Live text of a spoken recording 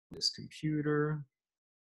this computer.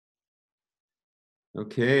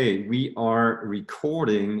 Okay, we are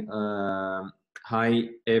recording. Hi,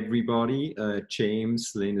 everybody.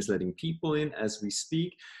 James Lynn is letting people in as we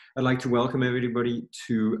speak. I'd like to welcome everybody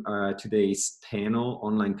to today's panel,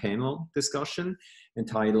 online panel discussion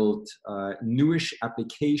entitled Newish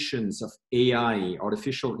Applications of AI,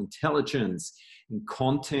 Artificial Intelligence in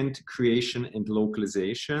Content Creation and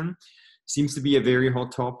Localization. Seems to be a very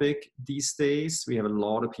hot topic these days. We have a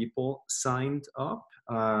lot of people signed up.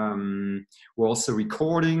 We're also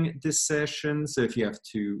recording this session, so if you have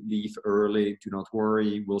to leave early, do not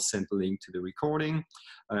worry. We'll send the link to the recording,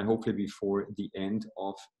 hopefully before the end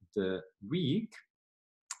of the week.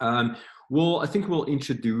 I think we'll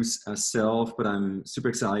introduce ourselves, but I'm super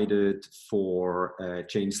excited for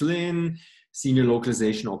James Lynn, Senior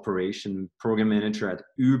Localization Operation Program Manager at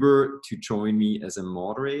Uber, to join me as a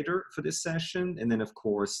moderator for this session. And then, of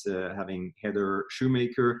course, having Heather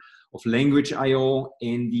Shoemaker of Language.io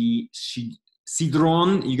and the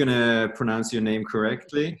Zydroń, you're going to pronounce your name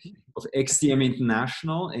correctly, of XDM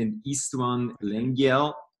International, and Istvan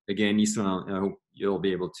Lengyel. Again, Istvan, I hope you'll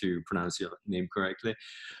be able to pronounce your name correctly,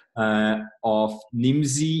 of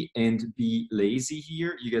Nimdzi and BeLazy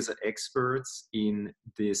here. You guys are experts in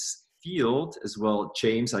this field as well.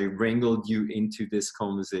 James, I wrangled you into this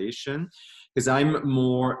conversation because I'm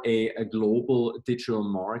more a global digital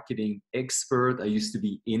marketing expert. I used to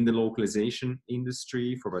be in the localization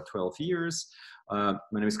industry for about 12 years. My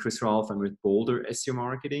name is Chris Raulf. I'm with Boulder SEO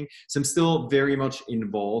Marketing. So I'm still very much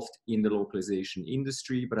involved in the localization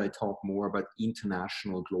industry, but I talk more about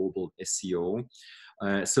international global SEO.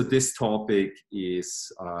 So this topic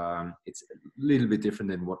is, it's a little bit different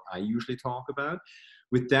than what I usually talk about.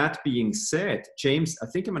 With that being said, James, I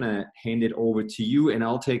think I'm going to hand it over to you, and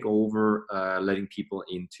I'll take over letting people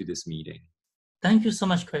into this meeting. Thank you so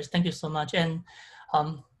much, Chris. Thank you so much. And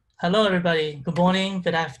hello, everybody. Good morning,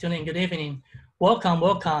 good afternoon, good evening. Welcome,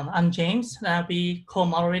 welcome. I'm James, and I'll be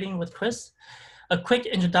co-moderating with Chris. A quick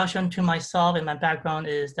introduction to myself and my background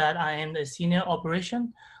is that I am the Senior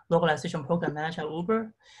Operation Localization Program Manager at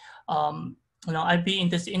Uber. I've been in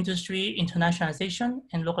this industry, internationalization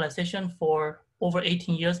and localization, for over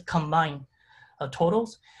 18 years combined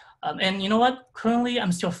totals. And you know what? Currently,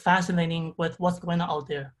 I'm still fascinated with what's going on out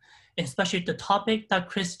there, especially the topic that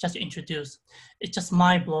Chris just introduced. It's just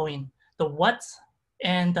mind-blowing. The what's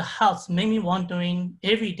and the how's make me wondering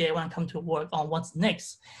every day when I come to work on what's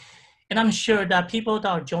next. And I'm sure that people that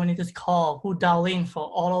are joining this call who dial in for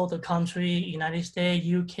all over the country, United States,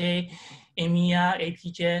 UK, EMEA,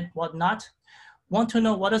 APJ, whatnot, want to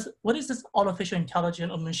know what is this artificial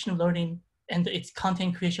intelligence or machine learning and its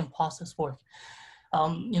content creation process work.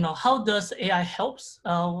 How does AI helps?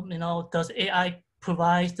 Does AI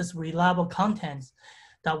provide this reliable content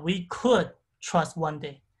that we could trust one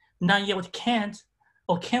day? Not yet we can't,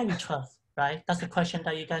 or can we trust, right? That's the question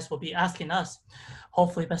that you guys will be asking us,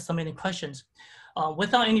 hopefully by so many questions.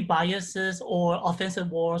 Without any biases or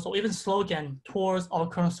offensive words or even slogan towards our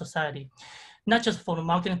current society, not just from a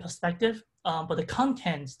marketing perspective, but the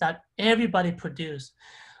contents that everybody produce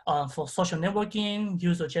for social networking,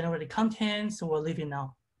 user-generated content we're living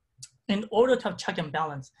now. In order to have check and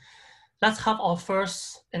balance, let's have our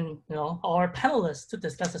first and our panelists to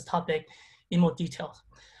discuss this topic in more detail.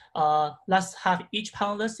 Let's have each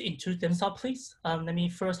panelist introduce themselves, please. Let me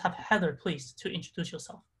first have Heather, please, to introduce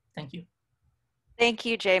yourself. Thank you. Thank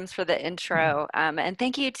you, James, for the intro. And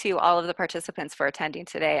thank you to all of the participants for attending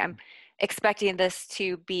today. I'm expecting this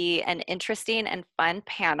to be an interesting and fun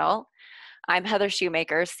panel. I'm Heather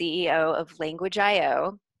Shoemaker, CEO of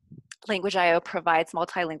Language.io. Language.io provides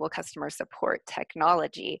multilingual customer support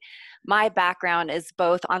technology. My background is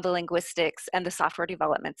both on the linguistics and the software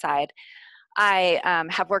development side. I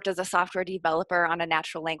have worked as a software developer on a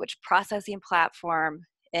natural language processing platform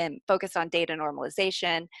and focused on data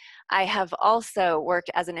normalization. I have also worked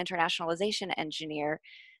as an internationalization engineer,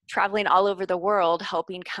 traveling all over the world,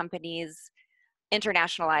 helping companies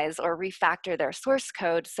internationalize or refactor their source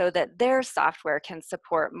code so that their software can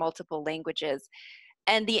support multiple languages.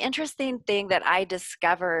 And the interesting thing that I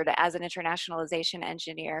discovered as an internationalization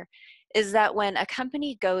engineer is that when a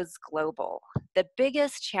company goes global, the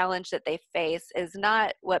biggest challenge that they face is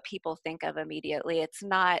not what people think of immediately. It's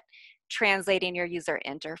not translating your user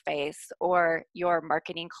interface or your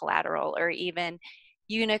marketing collateral or even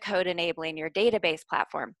Unicode enabling your database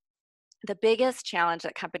platform. The biggest challenge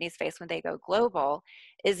that companies face when they go global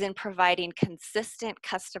is in providing consistent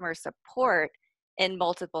customer support in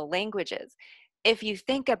multiple languages. If you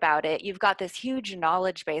think about it, you've got this huge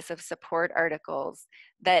knowledge base of support articles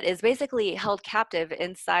that is basically held captive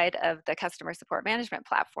inside of the customer support management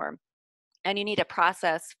platform. and you need a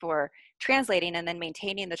process for translating and then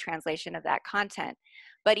maintaining the translation of that content.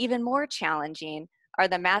 But even more challenging are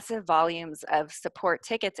the massive volumes of support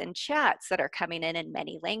tickets and chats that are coming in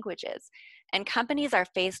many languages. And companies are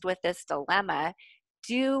faced with this dilemma.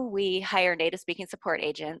 Do we hire native speaking support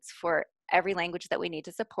agents for every language that we need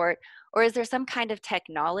to support, or is there some kind of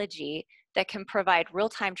technology that can provide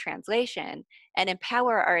real-time translation and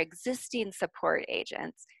empower our existing support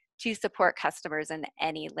agents to support customers in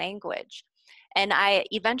any language? And I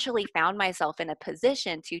eventually found myself in a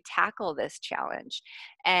position to tackle this challenge.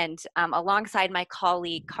 And alongside my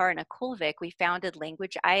colleague, Karna Kulvik, we founded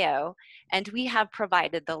Language.io, and we have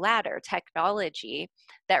provided the latter technology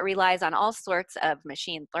that relies on all sorts of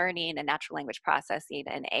machine learning and natural language processing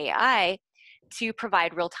and AI to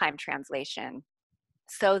provide real-time translation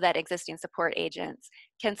so that existing support agents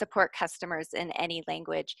can support customers in any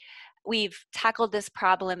language. We've tackled this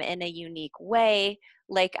problem in a unique way.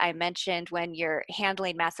 Like I mentioned, when you're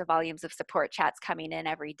handling massive volumes of support chats coming in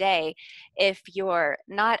every day, if you're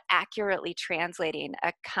not accurately translating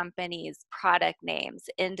a company's product names,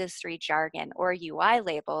 industry jargon, or UI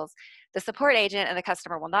labels, the support agent and the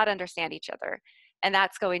customer will not understand each other. And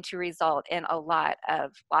that's going to result in a lot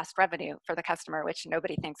of lost revenue for the customer, which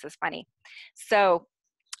nobody thinks is funny. So,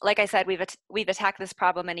 like I said, we've attacked this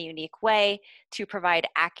problem in a unique way to provide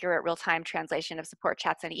accurate real-time translation of support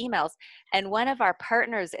chats and emails. And one of our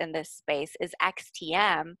partners in this space is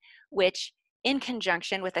XTM, which in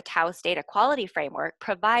conjunction with the Taos data quality framework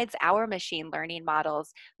provides our machine learning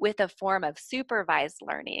models with a form of supervised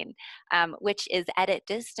learning, which is edit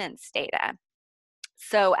distance data.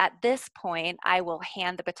 So at this point, I will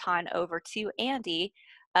hand the baton over to Andy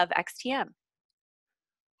of XTM.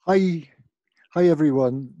 Hi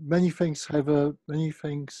everyone. Many thanks, Heather. Many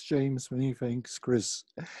thanks, James. Many thanks, Chris.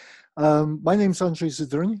 My name's Andrzej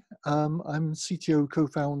Zydroń. I'm CTO,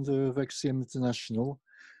 co-founder of XTM International.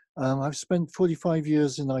 I've spent 45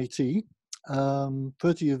 years in IT,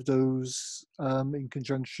 30 of those in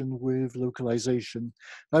conjunction with localization.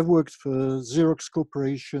 I've worked for Xerox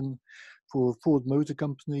Corporation, for Ford Motor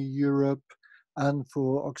Company Europe, and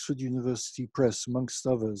for Oxford University Press, amongst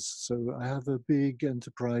others. So I have a big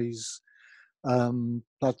enterprise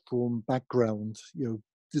platform background,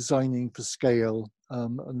 designing for scale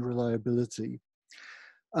and reliability.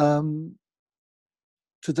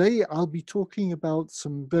 Today, I'll be talking about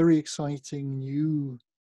some very exciting new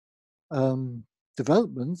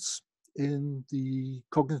developments in the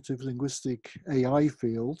cognitive linguistic AI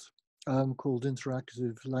field called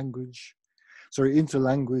interlanguage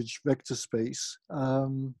vector space.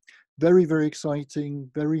 Very, very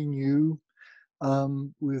exciting, very new,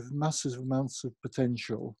 with massive amounts of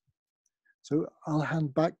potential. So I'll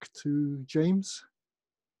hand back to James.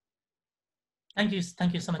 Thank you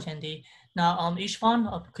so much, Andy. Now,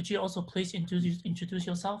 Istvan, could you also please introduce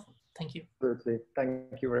yourself? Thank you. Absolutely.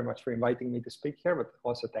 Thank you very much for inviting me to speak here, but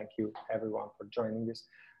also thank you everyone for joining this.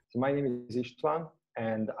 So my name is Istvan,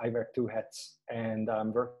 and I wear two hats, and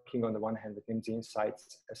I'm working on the one hand with Nimdzi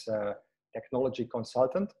Insights as a technology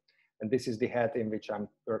consultant, and this is the hat in which I'm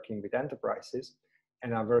working with enterprises,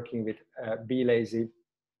 and I'm working with BeLazy,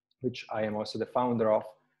 which I am also the founder of,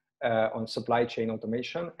 on supply chain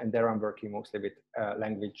automation, and there I'm working mostly with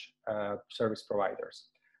language service providers.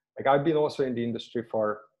 Like I've been also in the industry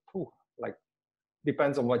for,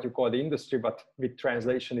 depends on what you call the industry, but with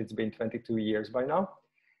translation, it's been 22 years by now.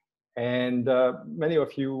 And many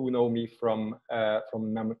of you know me from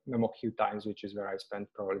MemoQ times, which is where I spent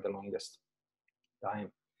probably the longest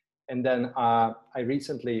time. And then I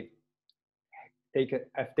recently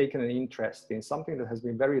I've taken an interest in something that has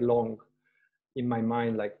been very long in my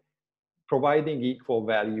mind, like providing equal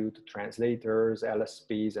value to translators,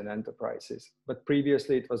 LSPs, and enterprises. But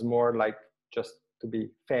previously it was more like just to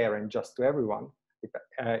be fair and just to everyone,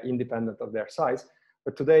 independent of their size.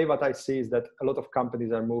 But today what I see is that a lot of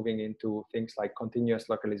companies are moving into things like continuous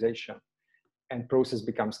localization, and process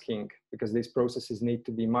becomes king, because these processes need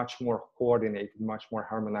to be much more coordinated, much more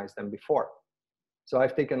harmonized than before. So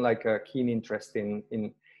I've taken like a keen interest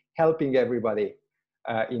in helping everybody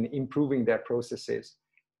in improving their processes.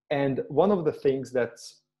 And one of the things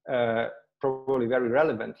that's probably very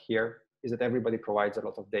relevant here is that everybody provides a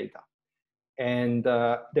lot of data. And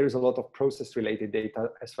there is a lot of process-related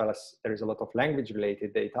data, as well as there is a lot of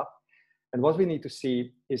language-related data. And what we need to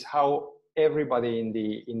see is how everybody in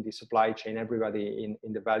the supply chain, everybody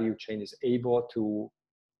in the value chain is able to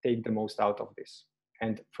take the most out of this.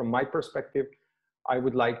 And from my perspective, I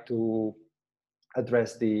would like to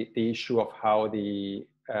address the issue of how the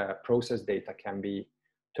process data can be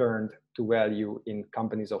turned to value in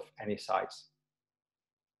companies of any size.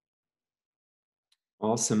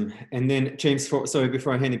 Awesome. And then James, sorry,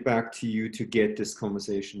 before I hand it back to you to get this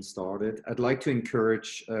conversation started, I'd like to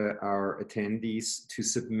encourage our attendees to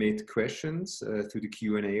submit questions through the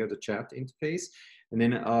Q&A or the chat interface. And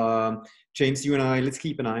then James, you and I, let's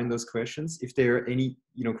keep an eye on those questions. If there are any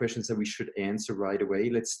questions that we should answer right away,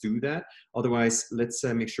 let's do that. Otherwise, let's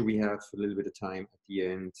make sure we have a little bit of time at the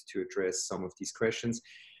end to address some of these questions.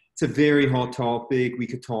 It's a very hot topic. We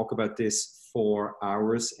could talk about this for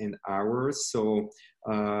hours and hours. So,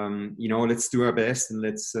 let's do our best and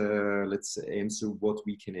let's answer what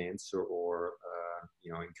we can answer, or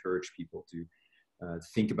encourage people to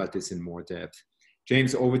think about this in more depth.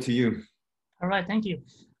 James, over to you. All right, thank you.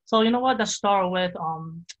 So you know what? Let's start with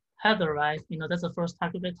Heather, right? That's the first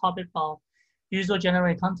topic about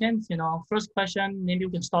user-generated content. First question, maybe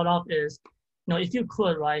we can start off is, if you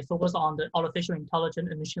could, right, focus on the artificial intelligence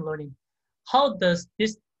and machine learning, how does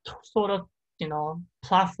this sort of,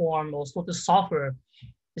 platform or sort of software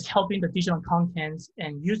is helping the digital content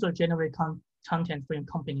and user-generated content for your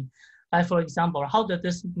company? Like, for example, how does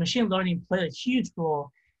this machine learning play a huge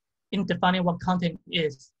role in defining what content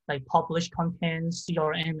is, like published content,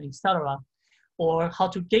 CRM, etc., or how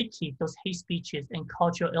to gatekeep those hate speeches and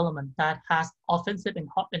cultural elements that has offensive and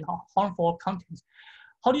harmful content?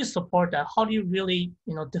 How do you support that? How do you really,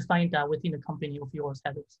 define that within the company of yours,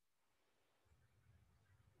 Heather?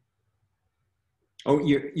 Oh,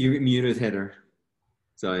 you're muted, Heather.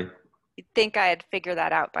 Sorry. You'd think I'd figure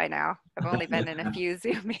that out by now. I've only been in a few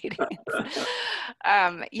Zoom meetings.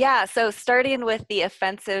 Yeah, so starting with the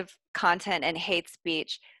offensive content and hate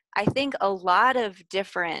speech, I think a lot of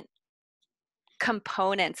different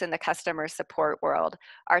components in the customer support world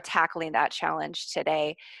are tackling that challenge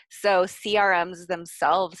today. So CRMs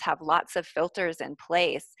themselves have lots of filters in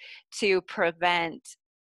place to prevent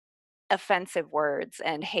offensive words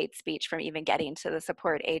and hate speech from even getting to the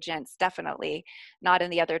support agents, definitely not in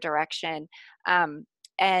the other direction.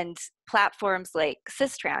 And platforms like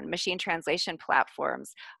Zydroń, machine translation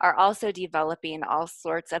platforms, are also developing all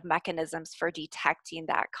sorts of mechanisms for detecting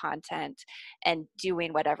that content and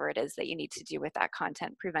doing whatever it is that you need to do with that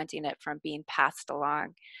content, preventing it from being passed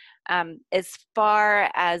along. As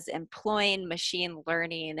far as employing machine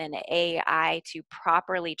learning and AI to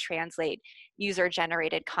properly translate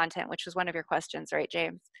user-generated content, which was one of your questions, right,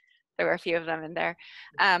 James? There were a few of them in there.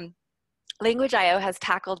 Language.io has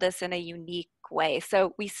tackled this in a unique way.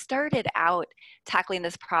 So we started out tackling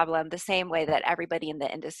this problem the same way that everybody in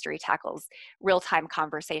the industry tackles real-time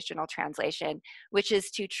conversational translation, which is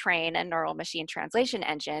to train a neural machine translation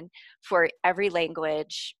engine for every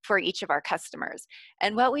language for each of our customers.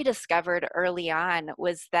 And what we discovered early on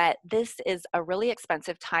was that this is a really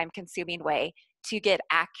expensive, time-consuming way to get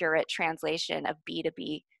accurate translation of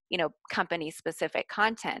B2B, company-specific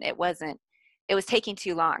content. It was taking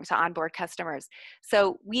too long to onboard customers.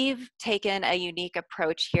 So we've taken a unique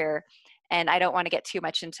approach here, and I don't want to get too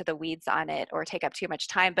much into the weeds on it or take up too much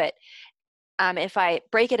time, but if I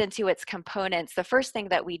break it into its components, the first thing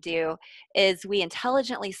that we do is we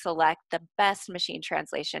intelligently select the best machine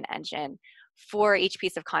translation engine for each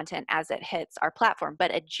piece of content as it hits our platform,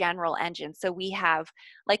 but a general engine. So we have,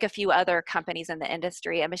 like a few other companies in the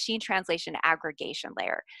industry, a machine translation aggregation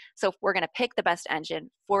layer. So we're going to pick the best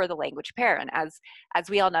engine for the language pair. And as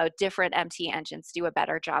we all know, different MT engines do a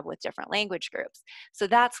better job with different language groups. So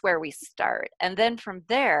that's where we start. And then from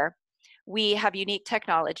there, we have unique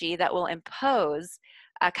technology that will impose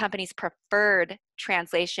a company's preferred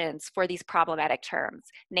translations for these problematic terms,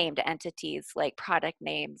 named entities like product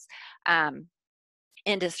names,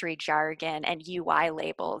 industry jargon, and UI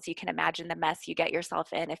labels. You can imagine the mess you get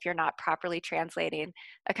yourself in if you're not properly translating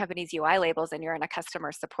a company's UI labels and you're in a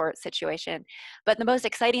customer support situation. But the most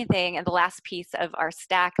exciting thing, and the last piece of our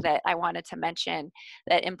stack that I wanted to mention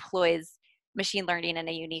that employs machine learning in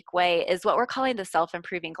a unique way, is what we're calling the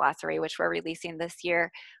self-improving glossary, which we're releasing this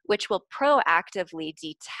year, which will proactively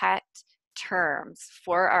detect terms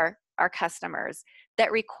for our customers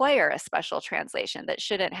that require a special translation that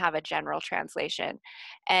shouldn't have a general translation.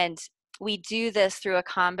 And we do this through a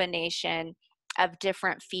combination of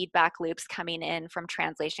different feedback loops coming in, from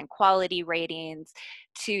translation quality ratings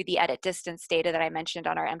to the edit distance data that I mentioned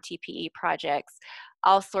on our MTPE projects,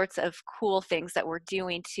 all sorts of cool things that we're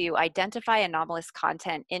doing to identify anomalous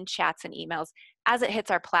content in chats and emails as it hits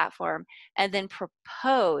our platform, and then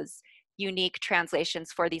propose unique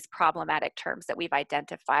translations for these problematic terms that we've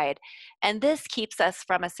identified. And this keeps us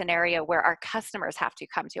from a scenario where our customers have to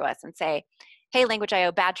come to us and say, hey,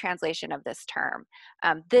 Language.io, bad translation of this term.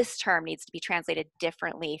 This term needs to be translated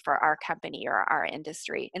differently for our company or our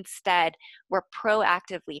industry. Instead, we're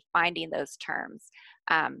proactively finding those terms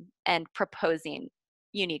and proposing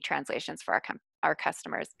unique translations for our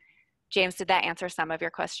customers. James, did that answer some of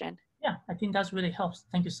your question? Yeah, I think that really helps.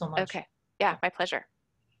 Thank you so much. Okay. Yeah, my pleasure.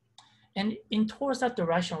 And in towards that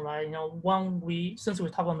direction, right, since we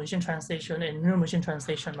talk about machine translation and neural machine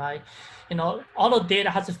translation, right, all the data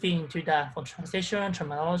has to fit into that for translation,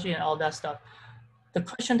 terminology, and all that stuff. The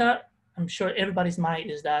question that I'm sure everybody's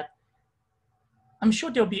mind is that I'm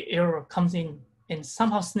sure there'll be error comes in and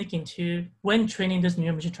somehow sneak into when training this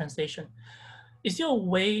neural machine translation. Is there a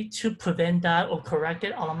way to prevent that or correct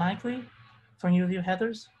it automatically from your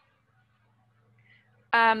Heathers?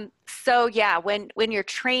 So yeah, when you're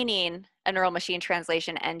training a neural machine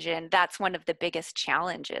translation engine, that's one of the biggest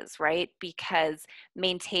challenges, right? Because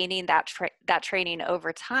maintaining that training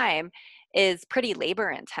over time is pretty labor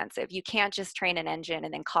intensive. You can't just train an engine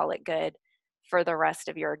and then call it good for the rest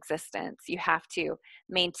of your existence. You have to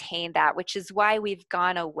maintain that, which is why we've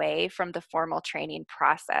gone away from the formal training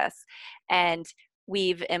process. And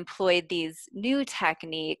we've employed these new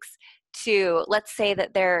techniques to, let's say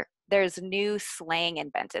that there's new slang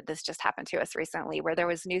invented. This just happened to us recently, where there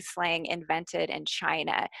was new slang invented in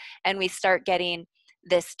China, and we start getting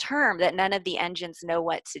this term that none of the engines know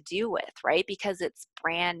what to do with, right? Because it's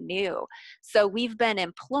brand new. So we've been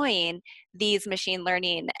employing these machine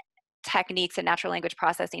learning techniques and natural language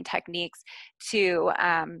processing techniques to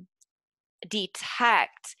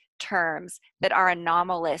detect terms that are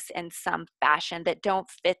anomalous in some fashion, that don't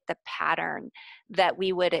fit the pattern that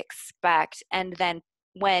we would expect. And then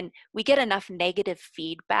when we get enough negative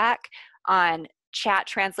feedback on chat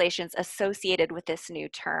translations associated with this new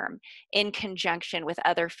term, in conjunction with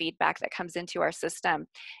other feedback that comes into our system,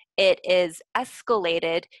 it is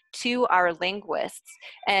escalated to our linguists.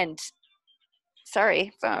 And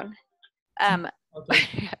sorry, phone.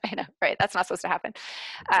 Okay. I know, right? That's not supposed to happen.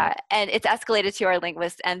 And it's escalated to our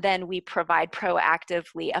linguists, and then we provide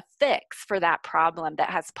proactively a fix for that problem that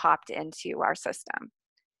has popped into our system.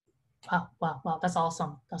 Wow, that's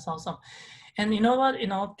awesome. That's awesome. And you know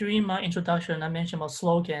what, during my introduction, I mentioned about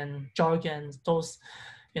slogan, jargon, those,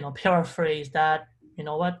 paraphrase that,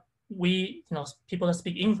 we, people that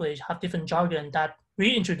speak English have different jargon that we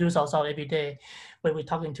introduce ourselves every day when we're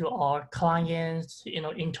talking to our clients,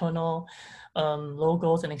 internal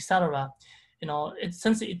logos and etc.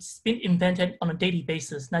 Since it's been invented on a daily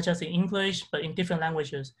basis, not just in English, but in different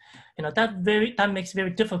languages, that makes it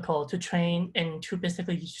very difficult to train and to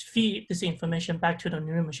basically feed this information back to the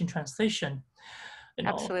neural machine translation.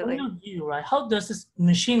 Absolutely. From your view, right? How does this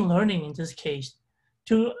machine learning in this case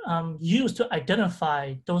to use to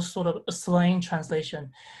identify those sort of slang translation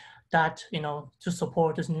that to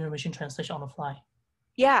support this neural machine translation on the fly?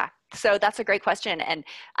 Yeah, so that's a great question. And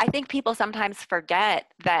I think people sometimes forget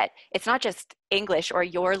that it's not just English or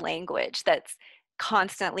your language that's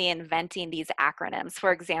constantly inventing these acronyms.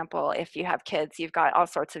 For example, if you have kids, you've got all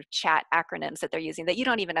sorts of chat acronyms that they're using that you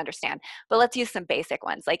don't even understand. But let's use some basic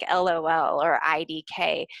ones like LOL or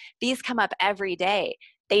IDK. These come up every day.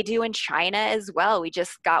 They do in China as well. We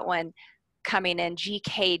just got one coming in,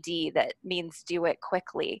 GKD, that means do it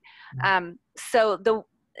quickly.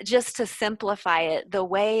 Just to simplify it, the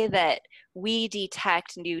way that we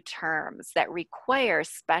detect new terms that require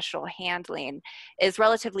special handling is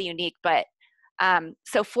relatively unique. But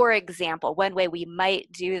so for example, one way we might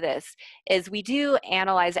do this is we do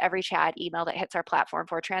analyze every chat email that hits our platform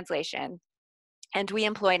for translation, and we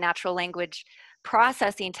employ natural language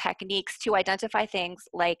processing techniques to identify things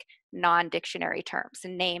like non-dictionary terms,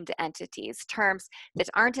 named entities, terms that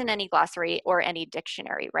aren't in any glossary or any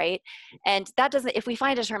dictionary, right? And that doesn't, if we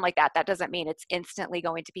find a term like that, that doesn't mean it's instantly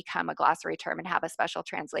going to become a glossary term and have a special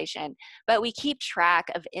translation. But we keep track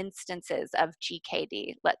of instances of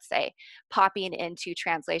GKD, let's say, popping into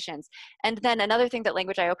translations. And then another thing that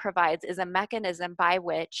Language.io provides is a mechanism by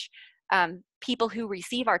which people who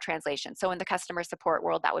receive our translation, so in the customer support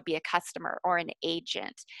world, that would be a customer or an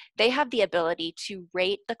agent, they have the ability to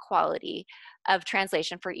rate the quality of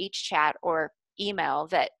translation for each chat or email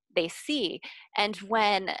that they see. And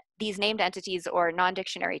when these named entities or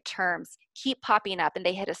non-dictionary terms keep popping up and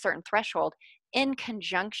they hit a certain threshold, in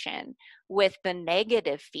conjunction with the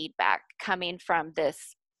negative feedback coming from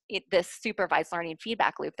this supervised learning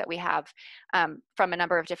feedback loop that we have from a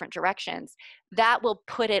number of different directions, that will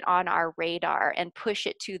put it on our radar and push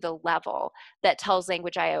it to the level that tells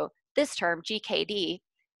Language.io this term, GKD,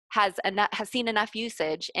 has seen enough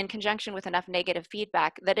usage in conjunction with enough negative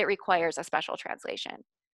feedback that it requires a special translation.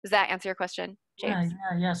 Does that answer your question, James?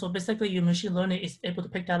 Yeah. So basically your machine learning is able to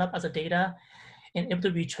pick that up as a data and able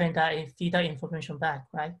to retrain that and feed that information back,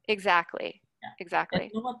 right? Exactly. Yeah. Exactly.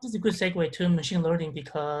 And you know what? This is a good segue to machine learning,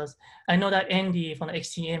 because I know that Andy from the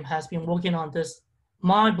XTM has been working on this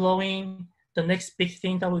mind-blowing the next big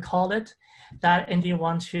thing that we call it. That Andy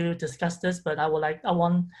wants to discuss this, but I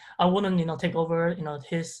wouldn't take over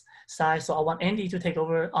his side, so I want Andy to take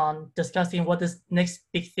over on discussing what this next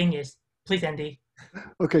big thing is. Please, Andy.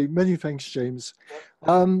 Okay, many thanks, James.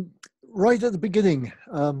 Right at the beginning,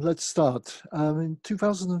 let's start. In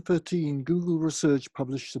 2013, Google Research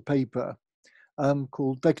published a paper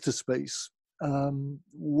called Vector Space.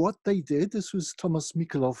 What they did, this was Thomas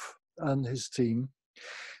Mikolov and his team,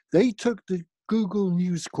 they took the Google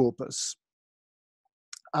News corpus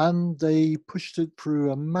and they pushed it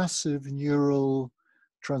through a massive neural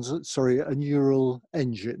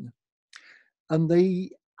engine. And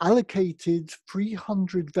they allocated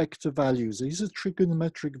 300 vector values. These are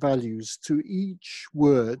trigonometric values to each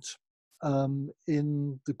word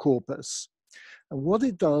in the corpus. And what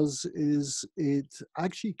it does is it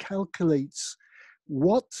actually calculates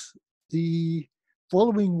what the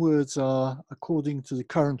following words are according to the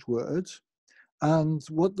current word and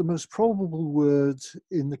what the most probable word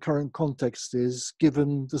in the current context is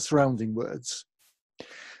given the surrounding words.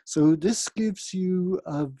 So this gives you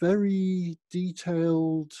a very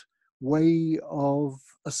detailed way of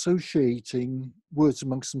associating words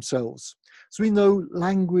amongst themselves. So we know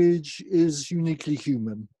language is uniquely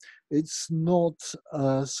human. It's not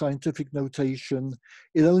a scientific notation.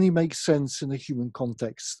 It only makes sense in a human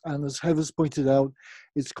context. And as Heather's pointed out,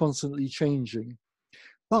 it's constantly changing.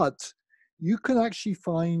 But you can actually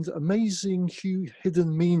find amazing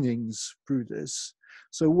hidden meanings through this.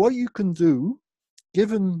 So what you can do,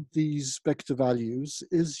 given these vector values,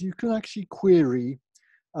 is you can actually query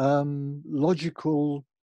logical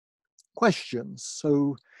questions.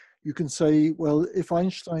 So you can say, well, if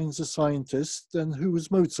Einstein's a scientist, then who was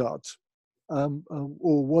Mozart?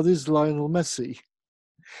 Or what is Lionel Messi?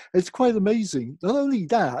 It's quite amazing. Not only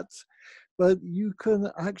that, but you can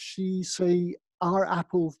actually say, are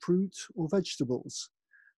apple fruit or vegetables?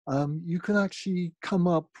 You can actually come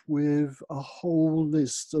up with a whole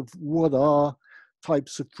list of what are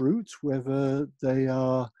types of fruit, whether they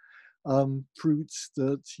are fruits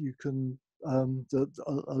that you can that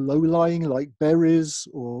are low-lying like berries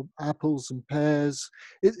or apples and pears.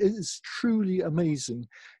 It is truly amazing.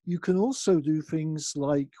 You can also do things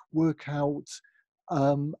like work out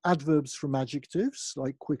adverbs from adjectives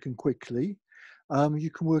like quick and quickly. You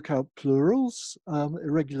can work out plurals,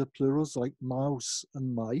 irregular plurals like mouse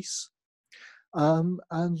and mice.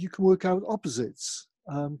 And you can work out opposites,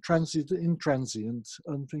 transient, intransient,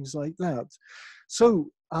 and things like that.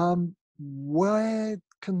 So where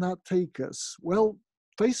can that take us? Well,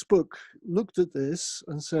 Facebook looked at this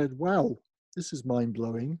and said, wow, this is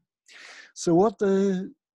mind-blowing. So what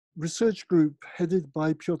the research group headed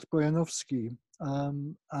by Piotr Bojanowski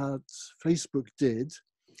at Facebook did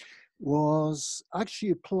was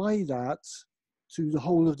actually apply that to the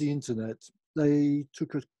whole of the internet. They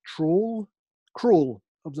took a crawl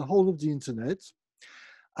of the whole of the internet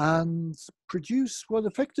and produced what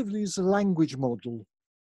effectively is a language model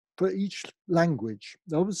for each language.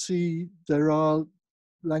 Obviously, there are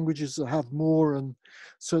languages that have more, and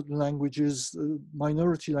certain languages,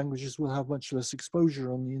 minority languages, will have much less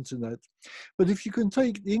exposure on the internet. But if you can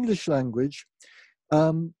take the English language,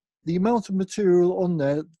 the amount of material on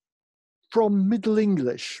there from Middle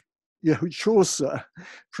English, Chaucer,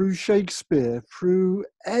 through Shakespeare, through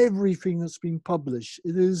everything that's been published,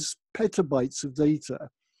 it is petabytes of data.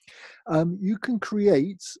 You can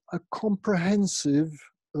create a comprehensive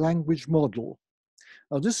language model.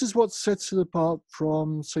 Now, this is what sets it apart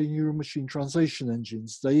from, say, neural machine translation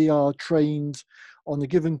engines. They are trained on a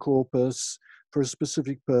given corpus for a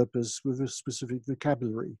specific purpose with a specific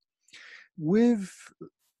vocabulary. With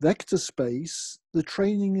vector space, the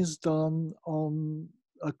training is done on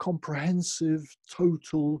a comprehensive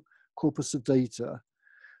total corpus of data.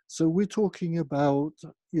 So we're talking about,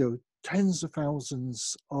 tens of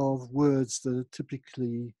thousands of words that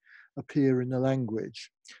typically appear in a language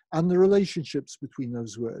and the relationships between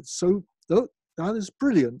those words. So that is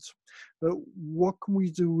brilliant. But what can we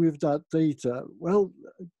do with that data? Well,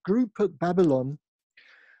 a group at Babylon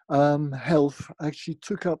Health actually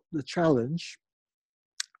took up the challenge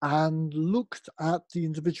and looked at the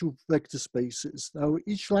individual vector spaces. Now,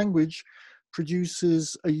 each language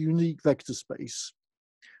produces a unique vector space.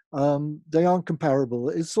 They aren't comparable.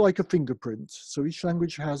 It's like a fingerprint. So each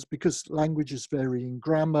language has, because languages vary in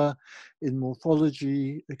grammar, in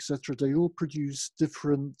morphology, etc., they all produce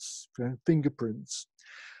different fingerprints.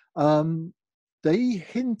 They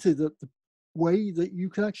hinted at the way that you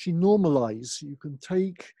can actually normalize. You can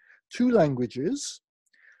take two languages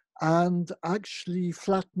and actually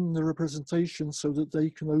flatten the representation so that they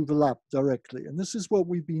can overlap directly. And this is what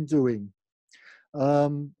we've been doing.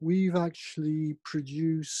 we've actually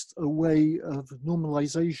produced a way of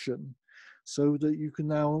normalization so that you can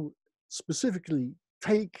now specifically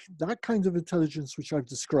take that kind of intelligence which I've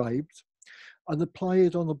described and apply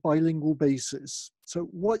it on a bilingual basis. So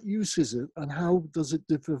what use is it and how does it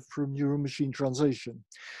differ from neuro-machine translation?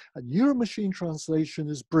 And neuro-machine translation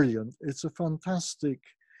is brilliant. It's a fantastic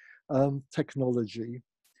technology,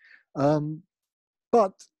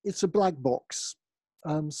 but it's a black box.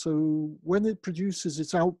 So when it produces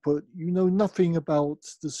its output, you know nothing about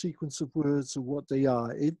the sequence of words or what they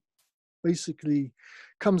are. It basically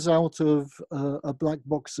comes out of a black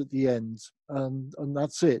box at the end, and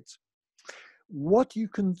that's it. What you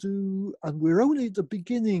can do, and we're only at the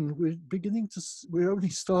beginning, we're only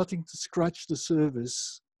starting to scratch the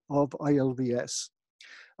surface of ILVS.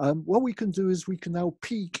 What we can do is we can now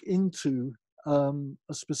peek into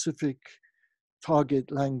a specific target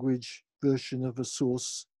language version of a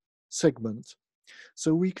source segment.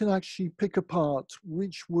 So we can actually pick apart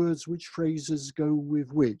which words, which phrases go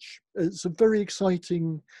with which. It's a very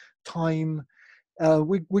exciting time.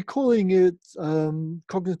 We're calling it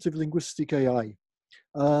cognitive linguistic AI.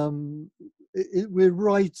 We're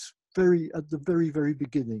right at the very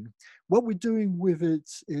beginning. What we're doing with it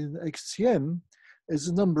in XCM is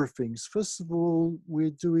a number of things. First of all,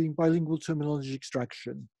 we're doing bilingual terminology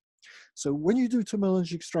extraction. So when you do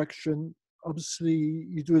terminology extraction, obviously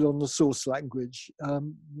you do it on the source language.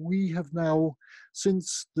 We have now,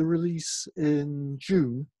 since the release in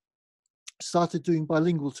June, started doing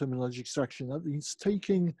bilingual terminology extraction. That means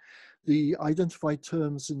taking the identified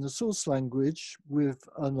terms in the source language with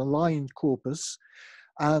an aligned corpus,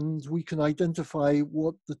 and we can identify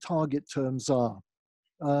what the target terms are.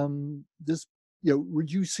 This,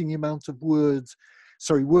 reducing the amount of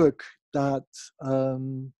work that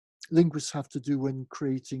linguists have to do when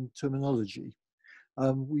creating terminology.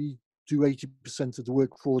 We do 80% of the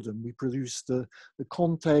work for them. We produce the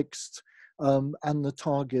context and the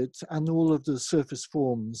target and all of the surface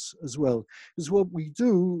forms as well. Because what we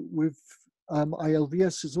do with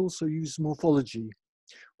ILVS is also use morphology.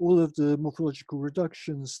 All of the morphological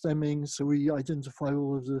reductions, stemming, so we identify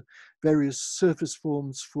all of the various surface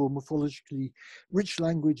forms for morphologically rich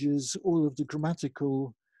languages, all of the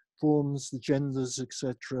grammatical forms, the genders,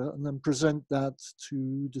 etc., and then present that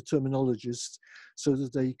to the terminologists so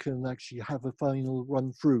that they can actually have a final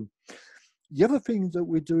run through. The other thing that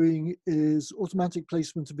we're doing is automatic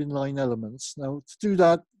placement of inline elements. Now, to do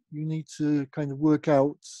that, you need to kind of work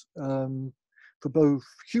out for both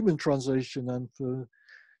human translation and for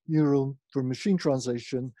machine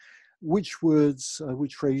translation, which words,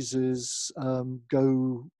 which phrases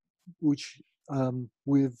go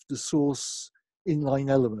with the source inline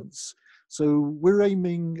elements. So we're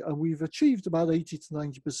aiming, we've achieved about 80 to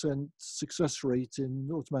 90% success rate in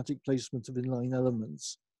automatic placement of inline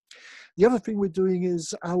elements. The other thing we're doing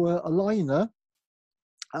is our aligner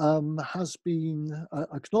has been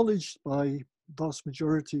acknowledged by vast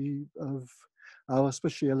majority of our,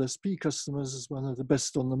 especially LSP customers, as one of the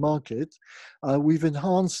best on the market. We've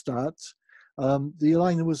enhanced that. The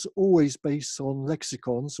aligner was always based on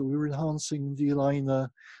lexicon, so we were enhancing the aligner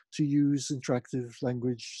to use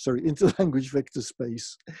interlanguage vector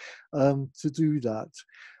space to do that.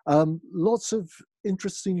 Lots of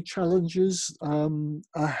interesting challenges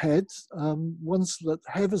ahead. Ones that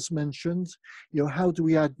Heather's mentioned, how do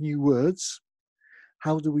we add new words?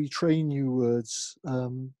 How do we train new words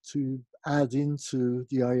to add into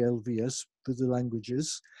the ILVS for the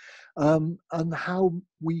languages, and how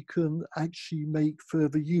we can actually make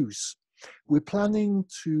further use. We're planning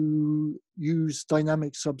to use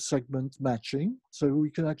dynamic subsegment matching, so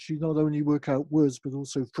we can actually not only work out words but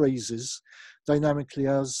also phrases dynamically,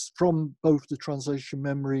 as from both the translation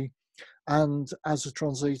memory and as a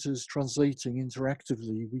translator is translating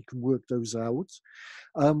interactively, we can work those out.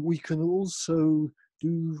 We can also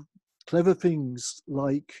do clever things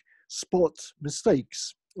like spot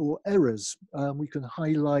mistakes or errors. We can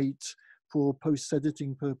highlight for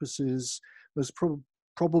post-editing purposes most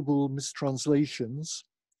probable mistranslations,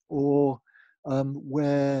 or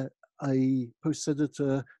where a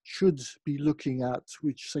post-editor should be looking at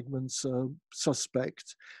which segments are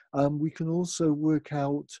suspect. We can also work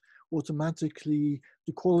out automatically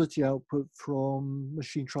the quality output from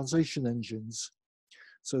machine translation engines.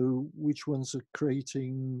 So which ones are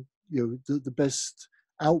creating the best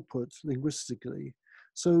output linguistically.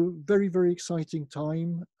 So very, very exciting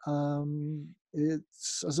time.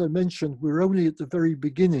 It's, as I mentioned, we're only at the very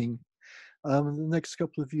beginning. The next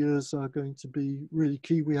couple of years are going to be really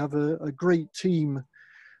key. We have a great team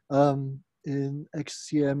in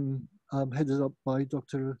XCM headed up by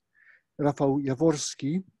Dr. Rafał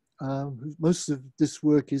Jaworski. Most of this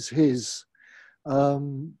work is his. Yeah,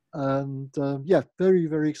 very,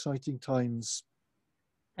 very exciting times.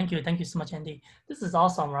 Thank you so much, Andy. This is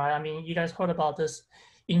awesome, right? I mean, you guys heard about this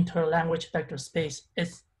interlanguage vector space.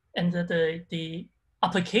 And the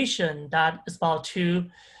application that is about to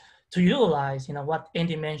utilize, what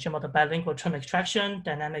Andy mentioned about the bilingual term extraction,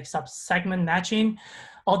 dynamic sub-segment matching,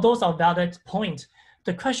 all those are valid points.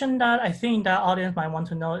 The question that I think that audience might want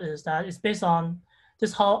to know is that it's based on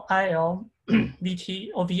this whole IL, VT,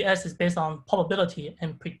 or VS is based on probability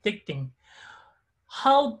and predicting.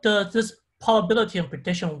 How does this probability and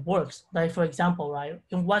prediction works? Like, for example, right,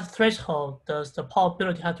 in what threshold does the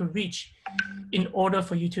probability have to reach in order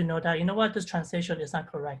for you to know that, this translation is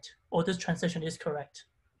not correct, or this translation is correct?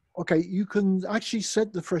 Okay, you can actually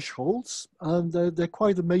set the thresholds, and they're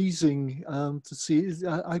quite amazing to see.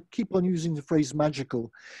 I keep on using the phrase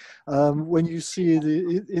magical. When you see it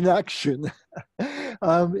in action,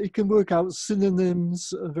 it can work out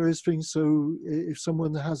synonyms and various things. So if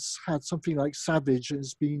someone has had something like savage and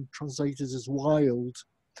it's been translated as wild,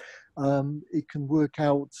 it can work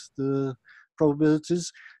out the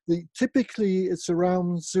probabilities. Typically, it's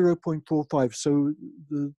around 0.45. So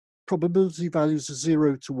the probability values are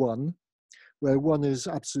 0 to 1, where 1 is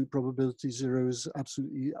absolute probability, 0 is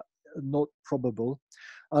absolutely not probable.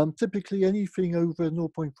 Typically, anything over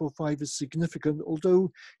 0.45 is significant, although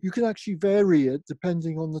you can actually vary it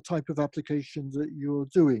depending on the type of application that you're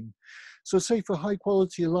doing. So say for high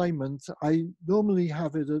quality alignment, I normally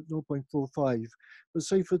have it at 0.45, but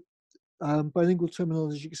say for bilingual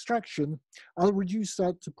terminology extraction, I'll reduce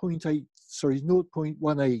that to 0.18.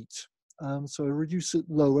 So I reduce it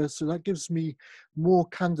lower, so that gives me more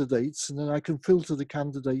candidates, and then I can filter the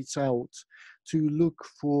candidates out to look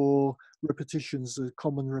for repetitions,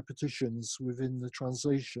 common repetitions within the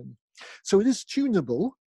translation. So it is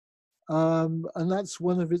tunable, and that's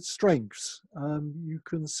one of its strengths. You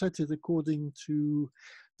can set it according to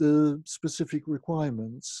the specific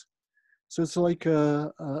requirements. So it's like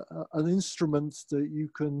an instrument that you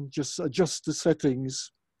can just adjust the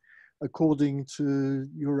settings according to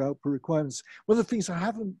your output requirements. One of the things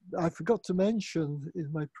I forgot to mention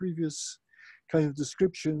in my previous kind of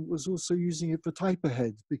description was also using it for type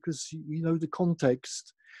ahead, because the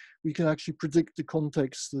context, we can actually predict the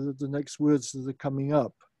context, the next words that are coming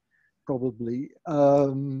up, probably,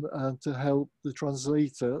 to help the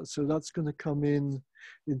translator. So that's going to come in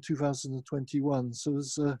 2021. So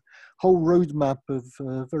there's a whole roadmap of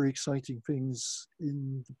very exciting things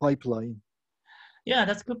in the pipeline. Yeah,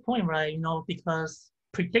 that's a good point, right? Because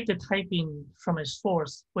predicted typing from a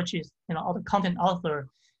source, which is, all the content author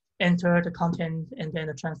enter the content, and then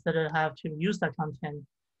the translator have to use that content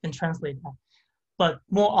and translate that. But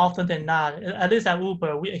more often than not, at least at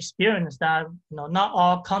Uber, we experience that, not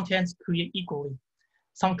all contents create equally.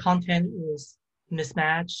 Some content is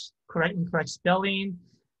mismatched, incorrect spelling,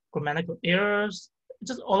 grammatical errors,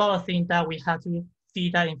 just a lot of things that we have to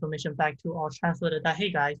feed that information back to our translator that,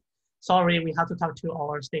 hey guys, sorry, we have to talk to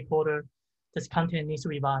our stakeholder. This content needs to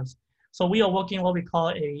revise. So we are working what we call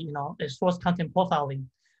a source content profiling.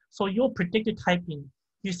 So your predicted typing,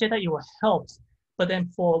 you say that it will help, but then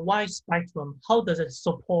for a wide spectrum, how does it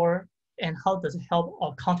support and how does it help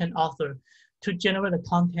our content author to generate the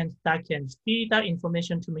content that can feed that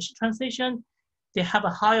information to machine translation? They have a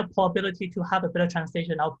higher probability to have a better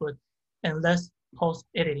translation output and less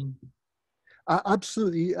post-editing.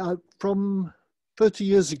 Absolutely. From 30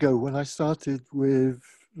 years ago, when I started with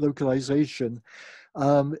localization,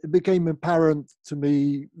 it became apparent to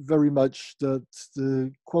me very much that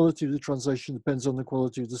the quality of the translation depends on the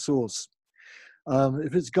quality of the source.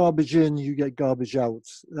 If it's garbage in, you get garbage out.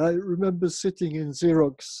 I remember sitting in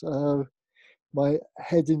Xerox, my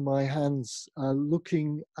head in my hands,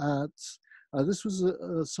 looking at, this was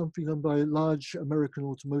something done by a large American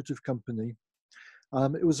automotive company.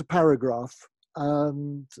 It was a paragraph,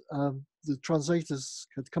 and the translators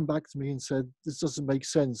had come back to me and said, this doesn't make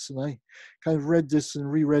sense. And I kind of read this and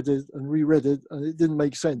reread it, and it didn't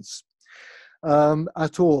make sense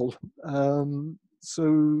at all.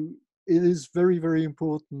 So it is very, very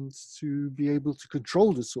important to be able to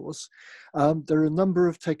control the source. There are a number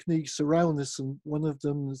of techniques around this, and one of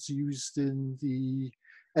them is used in the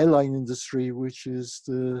airline industry, which is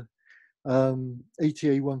the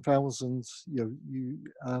ATA 1000. You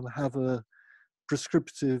have a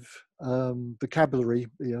prescriptive vocabulary.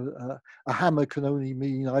 A hammer can only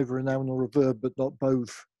mean either a noun or a verb, but not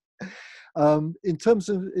both. In terms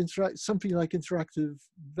of something like interlanguage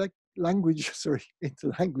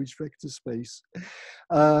vector space,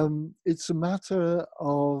 it's a matter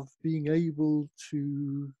of being able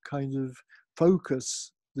to kind of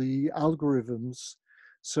focus the algorithms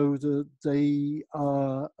so that they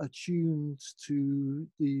are attuned to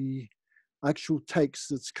the actual text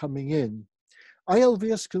that's coming in.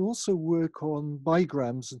 ILVS can also work on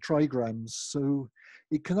bigrams and trigrams, so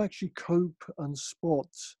it can actually cope and spot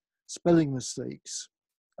spelling mistakes,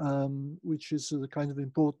 which is a kind of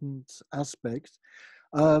important aspect.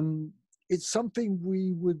 It's something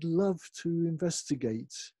we would love to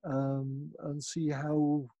investigate and see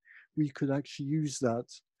how we could actually use that.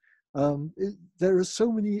 There are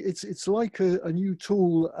so many, it's like a new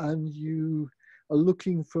tool, and you are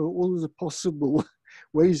looking for all of the possible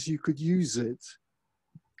ways you could use it.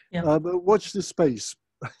 Yeah. But watch the space.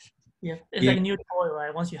 Yeah, it's like a new toy,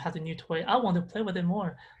 right? Once you have the new toy, I want to play with it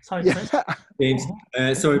more. Sorry, Chris. James,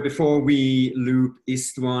 sorry, before we loop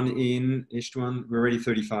Istvan in, we're already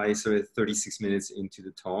 35, so 36 minutes into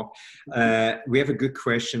the talk. We have a good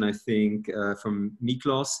question, I think, from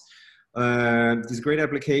Miklos. There's great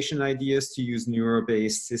application ideas to use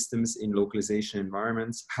neuro-based systems in localization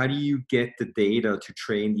environments. How do you get the data to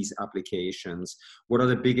train these applications? What are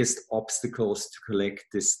the biggest obstacles to collect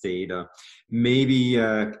this data? Maybe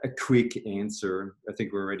a quick answer. I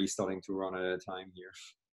think we're already starting to run out of time here.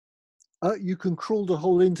 You can crawl the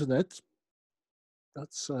whole internet.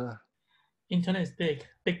 That's internet is big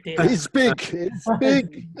data. It's big. It's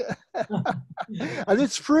big, and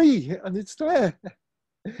it's free, and it's there.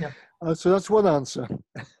 Yeah. So that's one answer.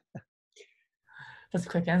 That's a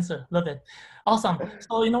quick answer. Love it. Awesome.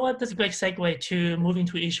 So you know what? That's a great segue to moving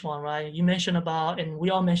to each one, right? You mentioned about, and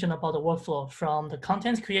we all mentioned about the workflow from the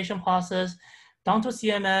content creation process down to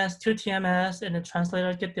CMS to TMS, and the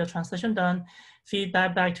translator get their translation done,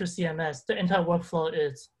 feedback back to CMS. The entire workflow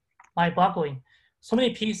is mind-boggling. So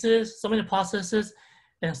many pieces, so many processes,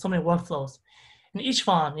 and so many workflows. And each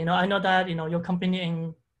one, you know, I know that, you know, your company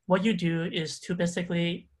and what you do is to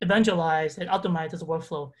basically evangelize and optimize this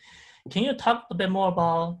workflow. Can you talk a bit more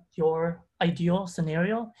about your ideal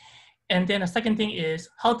scenario? And then the second thing is,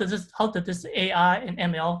 how does this AI and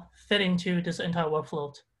ML fit into this entire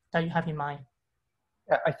workflow that you have in mind?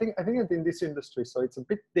 Yeah, I think that in this industry, so it's a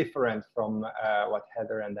bit different from what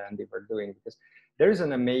Heather and Andy were doing, because there is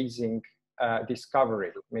an amazing discovery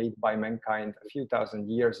made by mankind a few thousand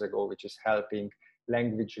years ago, which is helping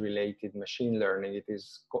language-related machine learning. It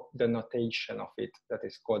is the notation of it that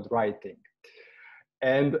is called writing.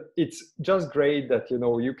 And it's just great that, you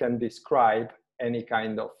know, you can describe any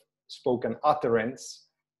kind of spoken utterance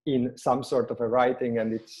in some sort of a writing,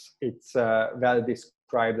 and it's well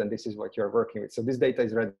described, and this is what you're working with. So this data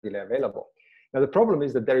is readily available. Now, the problem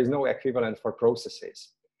is that there is no equivalent for processes.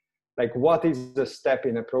 Like, what is the step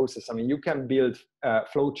in a process? I mean, you can build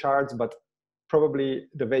flowcharts, but probably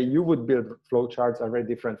the way you would build flowcharts are very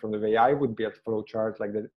different from the way I would build flowcharts,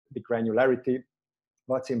 like the granularity,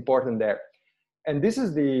 what's important there. And this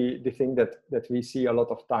is the thing that we see a lot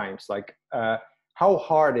of times, like how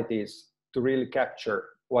hard it is to really capture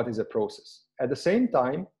what is a process. At the same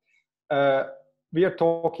time, we are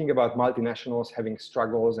talking about multinationals having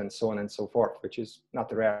struggles and so on and so forth, which is not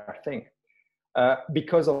a rare thing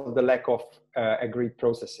because of the lack of agreed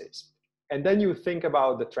processes. And then you think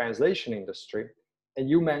about the translation industry, and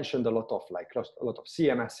you mentioned a lot of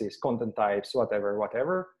CMSs, content types,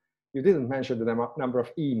 whatever. You didn't mention the number of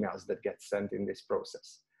emails that get sent in this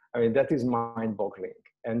process. I mean, that is mind-boggling.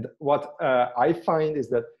 And what I find is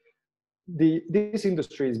that this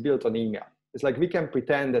industry is built on email. It's like we can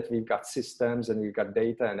pretend that we've got systems and we've got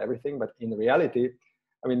data and everything, but in reality,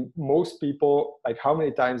 I mean, most people, like, how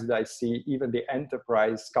many times did I see even the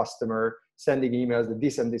enterprise customer sending emails that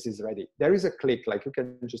this and this is ready? There is a click, like you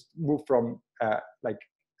can just move from like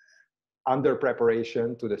under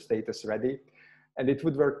preparation to the status ready, and it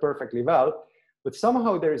would work perfectly well. But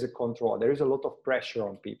somehow there is a control. There is a lot of pressure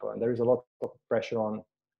on people, and there is a lot of pressure on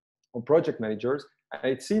project managers.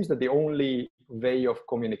 And it seems that the only way of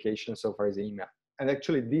communication so far is email. And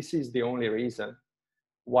actually, this is the only reason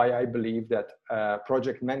why I believe that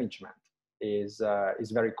project management is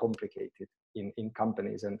very complicated in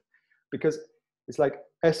companies. And because it's like,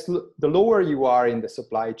 the lower you are in the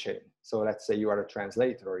supply chain, so let's say you are a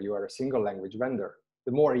translator or you are a single language vendor,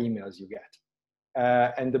 the more emails you get.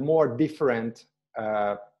 And the more different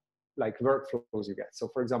like workflows you get. So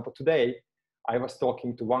for example, today I was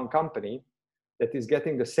talking to one company that is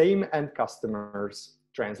getting the same end customers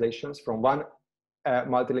translations from one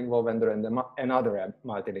multilingual vendor and another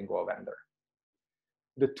multilingual vendor.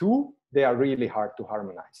 The two, they are really hard to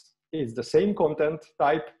harmonize. It's the same content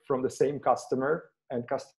type from the same customer,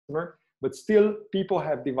 but still people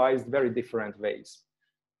have devised very different ways.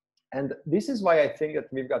 And this is why I think that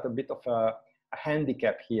we've got a bit of a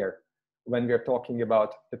handicap here when we're talking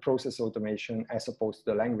about the process automation as opposed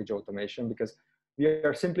to the language automation, because we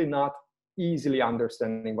are simply not easily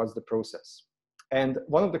understanding what's the process. And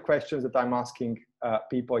one of the questions that I'm asking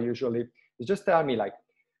people usually is just tell me, like,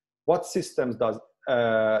 what systems does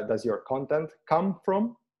your content come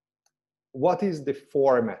from? What is the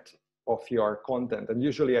format of your content? And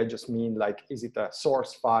usually I just mean, like, is it a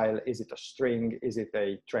source file? Is it a string? Is it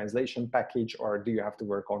a translation package? Or do you have to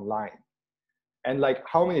work online? And like,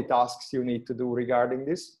 how many tasks you need to do regarding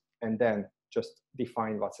this? And then just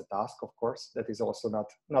define what's a task, of course. That is also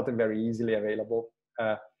not a very easily available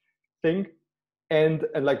thing. And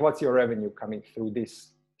like, what's your revenue coming through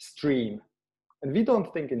this stream? And we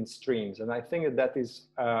don't think in streams. And I think that is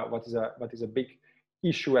what is a big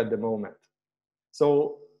issue at the moment.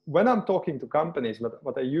 So when I'm talking to companies,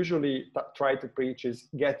 what I usually try to preach is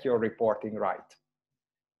get your reporting right.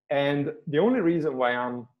 And the only reason why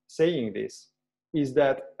I'm saying this is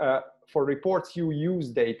that for reports, you use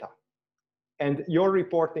data. And your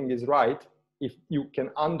reporting is right if you can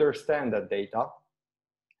understand that data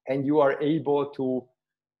and you are able to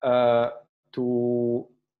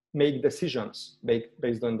make decisions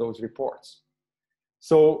based on those reports.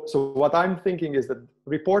 So what I'm thinking is that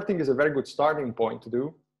reporting is a very good starting point to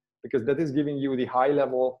do, because that is giving you the high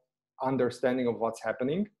level understanding of what's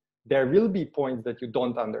happening. There will be points that you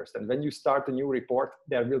don't understand. When you start a new report,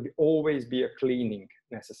 there will always be a cleaning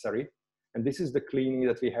necessary. And this is the cleaning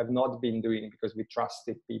that we have not been doing because we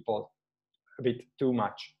trusted people a bit too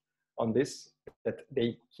much on this, that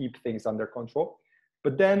they keep things under control.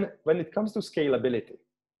 But then when it comes to scalability,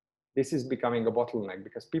 this is becoming a bottleneck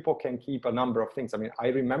because people can keep a number of things. I mean, I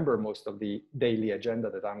remember most of the daily agenda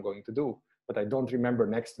that I'm going to do, but I don't remember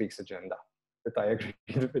next week's agenda that I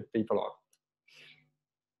agreed with people on.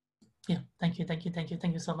 Yeah, thank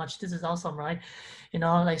you so much. This is awesome, right? You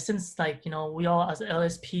know, like, since, like, you know, we all as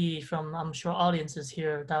LSP from, I'm sure, audiences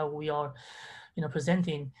here that we are, you know,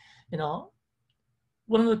 presenting, you know,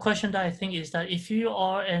 one of the questions that I think is that if you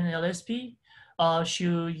are an LSP,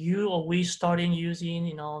 should you or we starting using,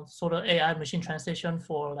 you know, sort of AI machine translation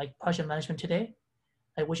for like project management today?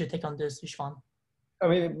 Like, what's your take on this, Istvan? I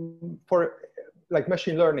mean, for like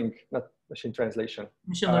machine learning, not machine translation.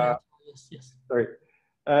 Machine learning, yes. Sorry.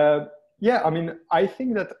 Yeah, I mean, I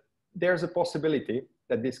think that there's a possibility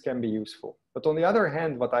that this can be useful. But on the other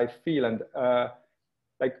hand, what I feel, and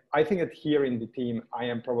like, I think that here in the team, I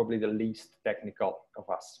am probably the least technical of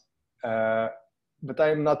us. But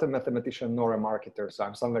I am not a mathematician nor a marketer, so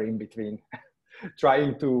I'm somewhere in between,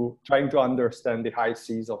 trying to understand the high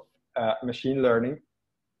seas of machine learning.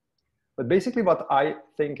 But basically what I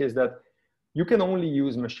think is that you can only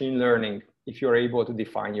use machine learning if you're able to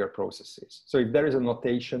define your processes. So if there is a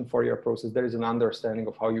notation for your process, there is an understanding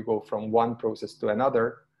of how you go from one process to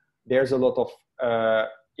another, there's a lot of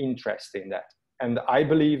interest in that. And I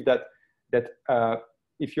believe that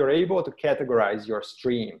if you're able to categorize your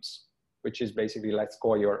streams, which is basically, let's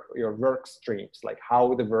call your work streams, like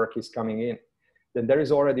how the work is coming in, then there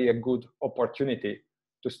is already a good opportunity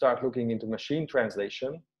to start looking into machine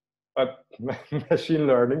translation, machine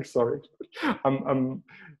learning, sorry. I'm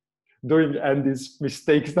doing Andy's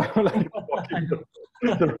mistakes now, like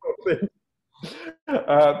the wrong thing.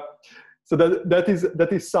 So that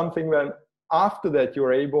is something when after that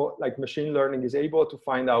you're able, like machine learning is able to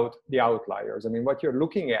find out the outliers. I mean, what you're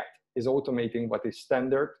looking at is automating what is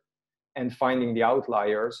standard and finding the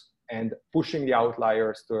outliers and pushing the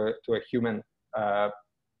outliers to a human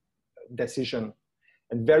decision.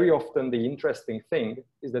 And very often the interesting thing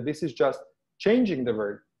is that this is just changing the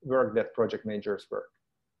work that project managers work.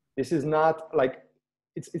 This is not like,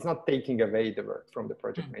 it's not taking away the work from the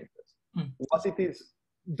project managers. What it is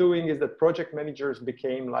doing is that project managers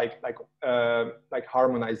became like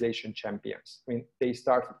harmonization champions. I mean, they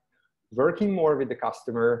start working more with the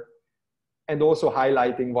customer and also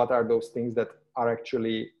highlighting what are those things that are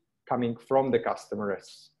actually coming from the customer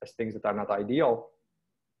as things that are not ideal.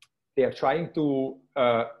 They are trying to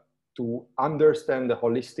understand the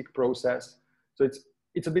holistic process. So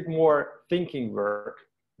it's a bit more thinking work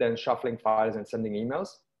than shuffling files and sending emails.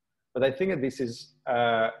 But I think that this is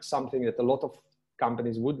something that a lot of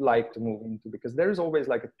companies would like to move into, because there is always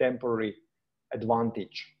like a temporary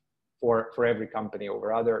advantage for every company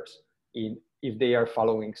over others if they are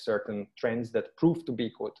following certain trends that prove to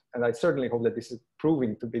be good. And I certainly hope that this is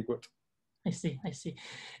proving to be good. I see.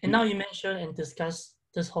 And now you mentioned and discussed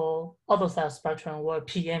this whole other side of spectrum, or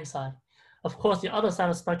PM side. Of course, the other side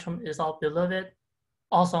of the spectrum is our beloved,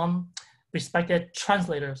 awesome, respected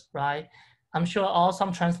translators, right? I'm sure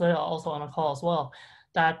some translators are also on a call as well.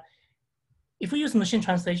 That if we use machine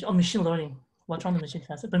translation or machine learning, what's wrong with machine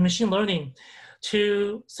translation? But machine learning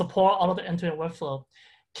to support all of the end-to-end workflow,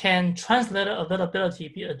 can translator availability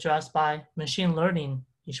be addressed by machine learning,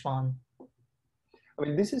 Istvan? I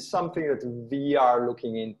mean, this is something that we are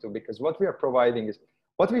looking into, because what we are providing is,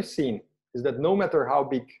 what we've seen is that no matter how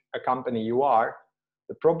big a company you are,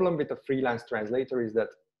 the problem with a freelance translator is that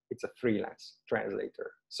it's a freelance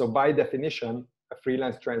translator. So by definition, a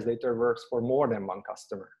freelance translator works for more than one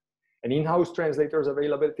customer. And in-house translators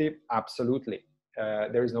availability, absolutely,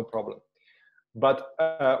 there is no problem. But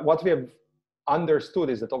what we have understood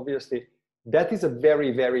is that obviously that is a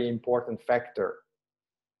very, very important factor,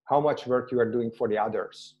 how much work you are doing for the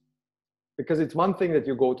others. Because it's one thing that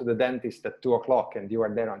you go to the dentist at 2 o'clock and you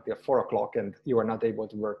are there until 4 o'clock and you are not able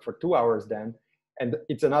to work for 2 hours then. And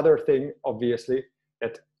it's another thing, obviously,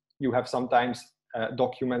 that you have sometimes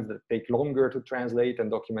documents that take longer to translate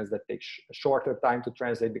and documents that take shorter time to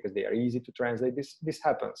translate because they are easy to translate. This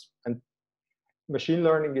happens. And machine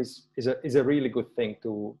learning is a really good thing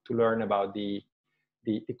to learn about the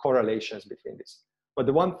correlations between this. But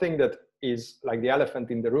the one thing that is like the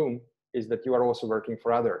elephant in the room is that you are also working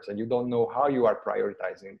for others and you don't know how you are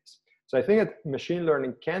prioritizing this. So I think that machine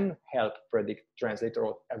learning can help predict translator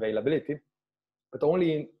availability, but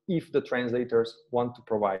only if the translators want to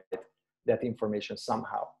provide that information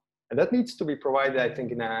somehow. And that needs to be provided, I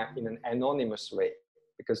think, in an anonymous way,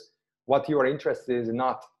 because what you are interested in is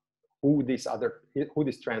not who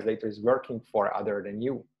this translator is working for other than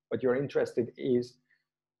you. What you're interested in is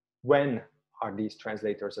when are these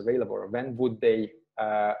translators available, or when would they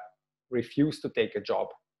refuse to take a job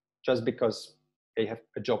just because they have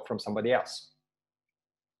a job from somebody else.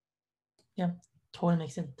 Yeah, totally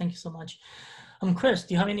makes sense. Thank you so much. Chris,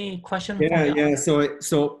 do you have any questions? Yeah.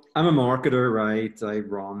 So I'm a marketer, right? I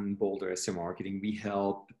run Boulder SEO Marketing. We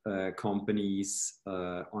help companies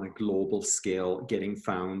on a global scale getting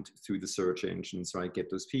found through the search engines, right? Get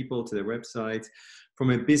those people to their websites. From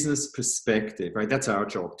a business perspective, right? That's our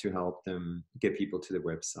job, to help them get people to the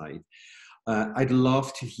website. I'd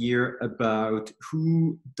love to hear about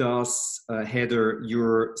who does header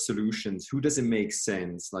your solutions. Who does it make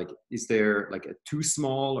sense? Like, is there like a too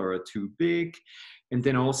small or a too big? And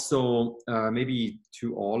then also maybe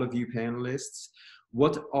to all of you panelists,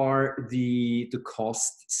 what are the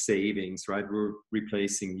cost savings, right? We're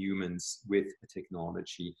replacing humans with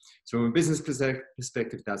technology. So from a business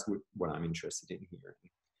perspective, that's what I'm interested in here.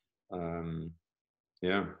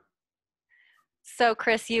 Yeah. So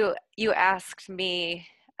Chris, you asked me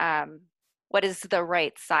what is the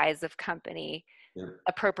right size of company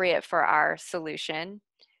appropriate for our solution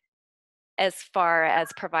as far as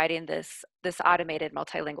providing this automated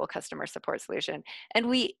multilingual customer support solution. And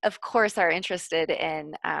we, of course, are interested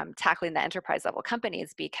in tackling the enterprise level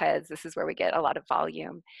companies, because this is where we get a lot of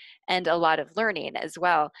volume and a lot of learning as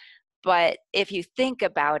well. But if you think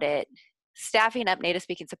about it, staffing up native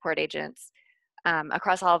speaking support agents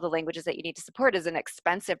across all of the languages that you need to support is an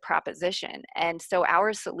expensive proposition. And so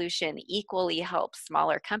our solution equally helps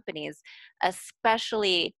smaller companies,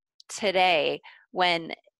 especially today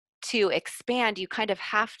when to expand, you kind of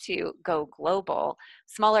have to go global.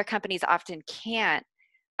 Smaller companies often can't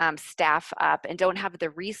staff up and don't have the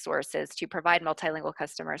resources to provide multilingual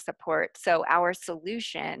customer support. So our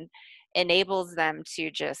solution enables them to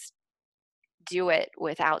just do it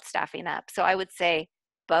without staffing up. So I would say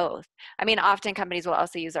both. I mean, often companies will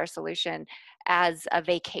also use our solution as a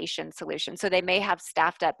vacation solution. So they may have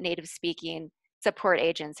staffed up native speaking support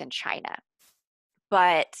agents in China,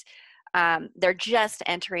 but they're just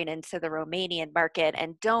entering into the Romanian market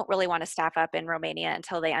and don't really want to staff up in Romania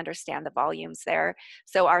until they understand the volumes there.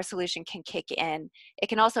 So our solution can kick in. It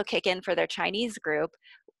can also kick in for their Chinese group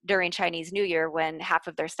during Chinese New Year when half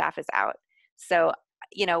of their staff is out. So,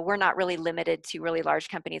 you know, we're not really limited to really large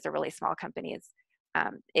companies or really small companies.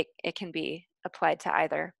 It can be applied to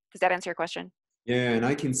either. Does that answer your question? Yeah, and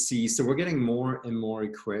I can see, so we're getting more and more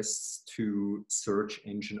requests to search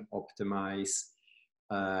engine optimize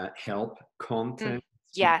help content.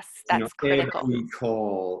 Yes, that's critical. Every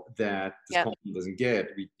call that this company doesn't get,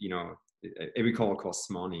 every call costs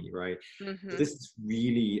money, right? So this is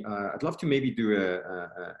really, I'd love to maybe do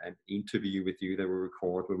an interview with you that we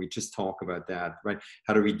record where we just talk about that, right?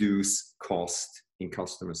 How to reduce cost in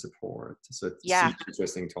customer support. So it's a super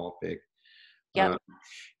interesting topic. Yep.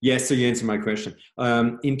 So you answered my question.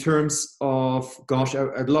 In terms of, gosh,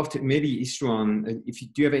 I'd love to, maybe Istvan,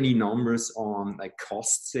 do you have any numbers on like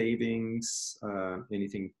cost savings,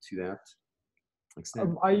 anything to that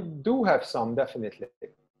extent? I do have some, definitely.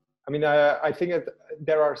 I mean, I think that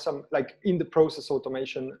there are some, like in the process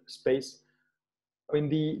automation space, I mean,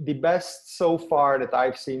 the best so far that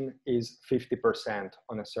I've seen is 50%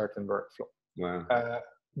 on a certain workflow. Wow.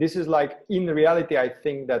 This is like, in reality, I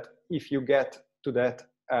think that if you get to that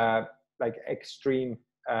like extreme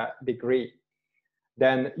degree,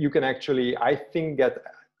 then you can actually, I think, get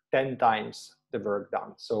 10 times the work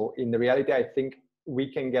done. So in the reality, I think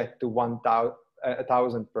we can get to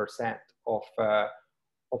 1,000% of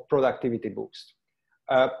productivity boost.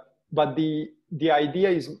 But the idea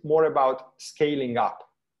is more about scaling up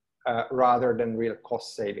rather than real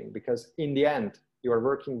cost saving, because in the end, you are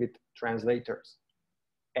working with translators,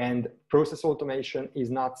 and process automation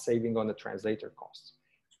is not saving on the translator costs.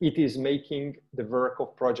 It is making the work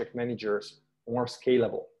of project managers more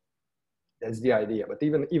scalable. That's the idea. But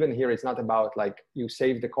even here, it's not about like you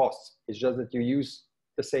save the costs. It's just that you use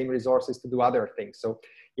the same resources to do other things. So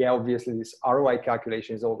yeah, obviously this ROI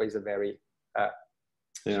calculation is always a very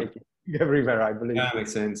shaky everywhere, I believe. Yeah, that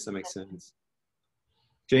makes sense. That makes sense.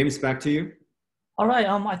 James, back to you. All right.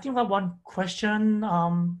 I think I have one question.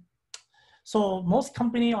 So most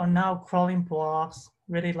companies are now crawling blogs,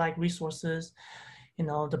 really like resources,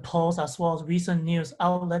 the posts as well as recent news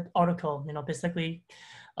outlet article, basically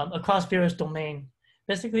across various domains.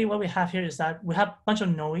 Basically what we have here is that we have a bunch of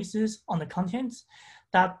noises on the contents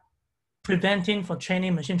that preventing for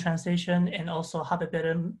training machine translation and also have a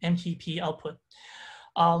better MTP output.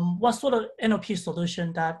 What sort of NLP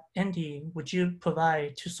solution that Andy would you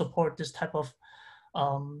provide to support this type of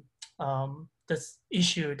this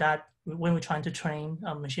issue that when we're trying to train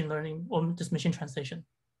machine learning or this machine translation?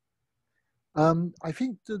 I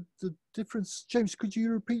think the difference, James, could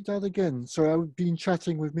you repeat that again? Sorry, I've been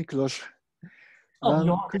chatting with Miklos.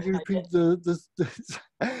 Could you repeat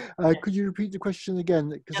could you repeat the question again?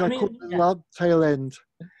 Because I caught the tail end.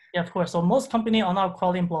 Yeah, of course. So most companies are now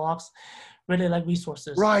crawling blogs, really like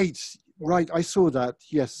resources. Right. I saw that.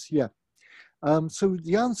 Yes, yeah. So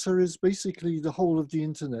the answer is basically the whole of the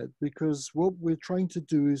internet, because what we're trying to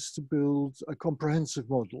do is to build a comprehensive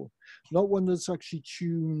model, not one that's actually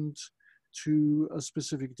tuned to a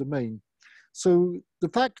specific domain. So the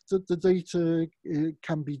fact that the data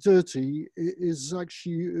can be dirty is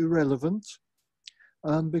actually irrelevant,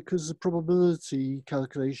 because the probability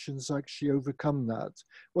calculations actually overcome that.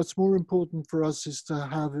 What's more important for us is to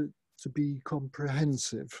have it to be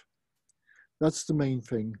comprehensive. That's the main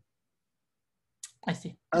thing. I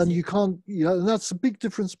see. And you can't, that's a big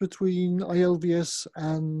difference between ILVS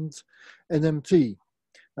and NMT.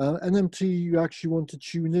 NMT, you actually want to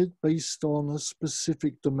tune it based on a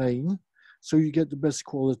specific domain, so you get the best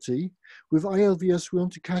quality. With ILVS, we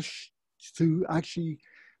want to actually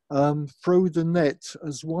throw the net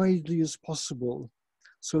as widely as possible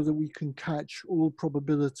so that we can catch all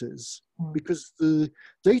probabilities, because the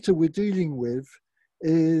data we're dealing with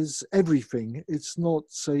is everything. It's not,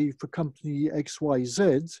 say, for company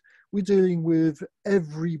XYZ, we're dealing with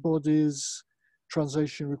everybody's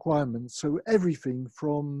translation requirements. So everything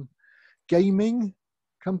from gaming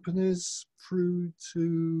companies through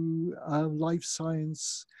to life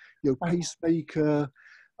science, pacemaker,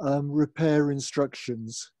 repair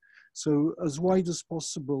instructions. So as wide as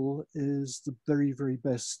possible is the very, very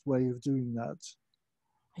best way of doing that.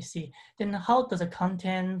 I see. Then how does the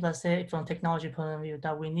content, let's say from technology point of view,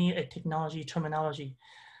 that we need a technology terminology?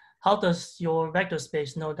 How does your vector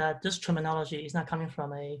space know that this terminology is not coming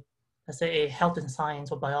from let's say a health and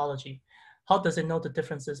science or biology? How does it know the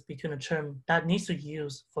differences between a term that needs to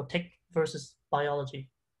use for tech versus biology?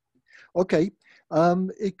 Okay,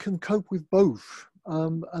 it can cope with both.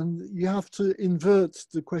 And you have to invert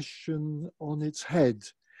the question on its head.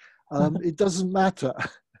 It doesn't matter.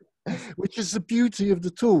 Which is the beauty of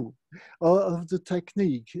the tool, of the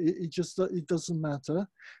technique. It doesn't matter,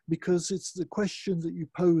 because it's the question that you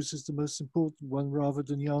pose is the most important one rather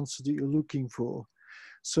than the answer that you're looking for.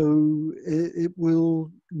 So it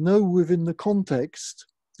will know within the context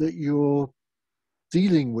that you're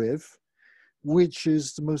dealing with which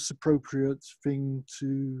is the most appropriate thing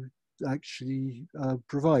to actually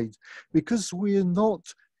provide, because we're not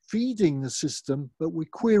feeding the system, but we're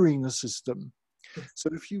querying the system. So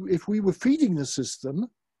if we were feeding the system,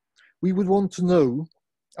 we would want to know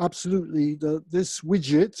absolutely that this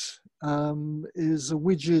widget is a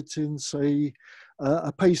widget in, say,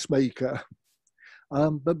 a pacemaker.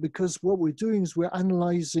 But because what we're doing is we're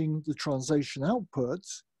analyzing the translation output,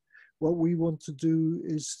 what we want to do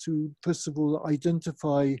is to, first of all,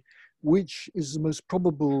 identify which is the most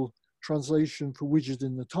probable translation for widget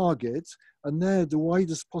in the target. And there, the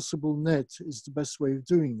widest possible net is the best way of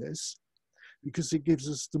doing this, because it gives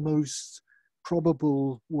us the most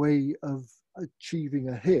probable way of achieving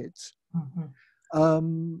a hit.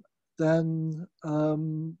 Than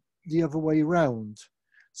the other way around.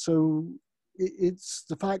 So it's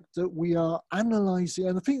the fact that we are analyzing,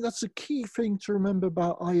 and I think that's a key thing to remember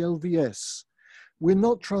about ILVS. We're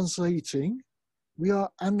not translating, we are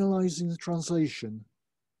analyzing the translation.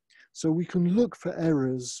 So we can look for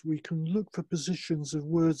errors, we can look for positions of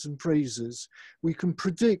words and phrases, we can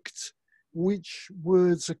predict which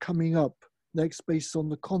words are coming up next based on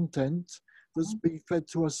the content that's been fed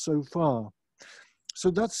to us so far.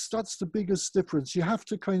 So that's the biggest difference. You have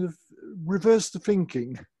to kind of reverse the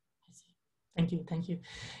thinking. Thank you, thank you.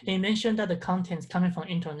 And you mentioned that the content is coming from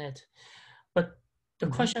internet, but the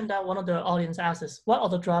question that one of the audience asks is, what are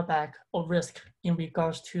the drawbacks or risk in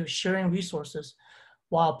regards to sharing resources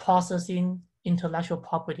while processing intellectual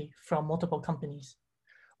property from multiple companies?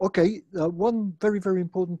 Okay, one very, very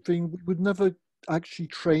important thing, we would never actually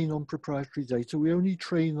train on proprietary data. We only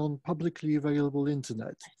train on publicly available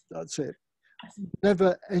internet. That's it.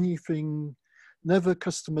 Never anything, never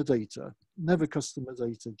customer data,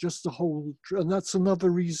 just the whole, and that's another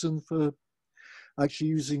reason for actually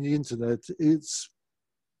using the internet. It's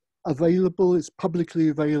available, it's publicly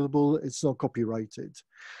available, it's not copyrighted.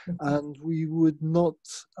 And we would not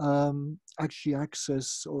actually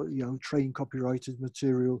access or train copyrighted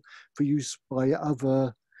material for use by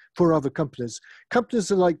other companies.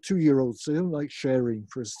 Companies are like 2-year-olds, they don't like sharing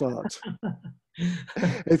for a start.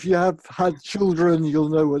 If you have had children, you'll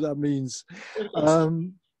know what that means.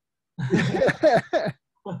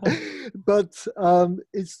 But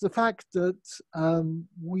it's the fact that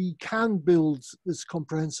we can build this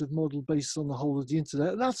comprehensive model based on the whole of the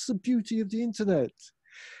internet. And that's the beauty of the internet.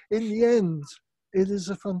 In the end, it is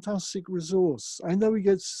a fantastic resource. I know it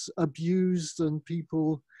gets abused and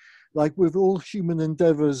people, like with all human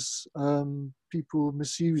endeavors, people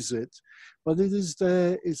misuse it. But it is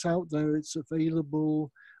there, it's out there, it's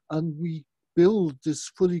available, and we build this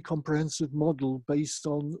fully comprehensive model based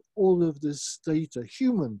on all of this data,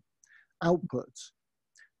 human output.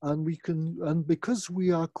 And we can, and because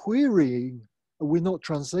we are querying, we're not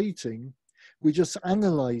translating, we're just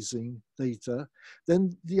analyzing data,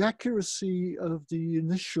 then the accuracy of the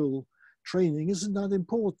initial training isn't that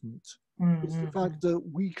important. It's the fact that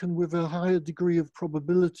we can, with a higher degree of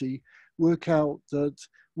probability, work out that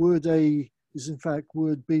word A is in fact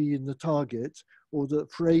word B in the target, or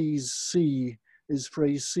that phrase C is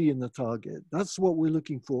phrase C in the target. That's what we're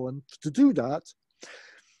looking for. And to do that,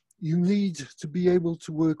 you need to be able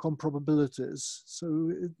to work on probabilities. So,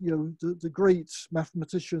 the great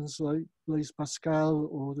mathematicians like Blaise Pascal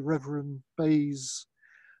or the Reverend Bayes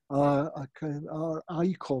are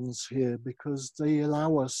icons here, because they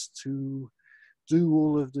allow us to do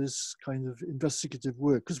all of this kind of investigative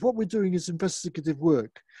work. Because what we're doing is investigative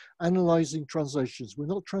work, analyzing translations. We're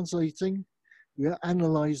not translating, we are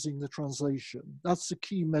analyzing the translation. That's the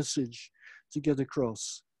key message to get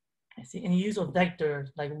across. I see. And you use a vector,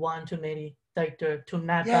 like 1 to many vector, to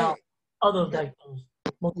map out other vectors.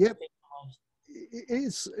 Yep.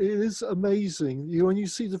 It is amazing. When you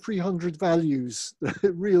see the 300 values,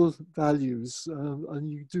 real values,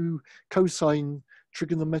 and you do cosine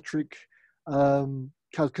trigonometric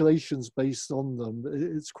calculations based on them,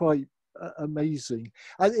 it's quite amazing.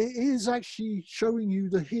 And it is actually showing you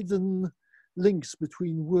the hidden links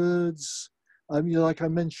between words. Like I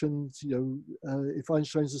mentioned, if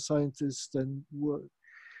Einstein's a scientist, then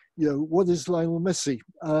what is Lionel Messi?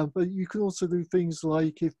 But you can also do things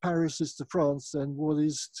like, if Paris is to France, then what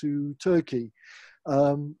is to Turkey?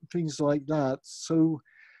 Things like that. So,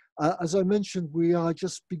 as I mentioned, we are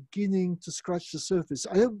just beginning to scratch the surface.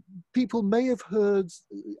 People may have heard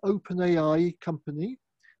OpenAI company,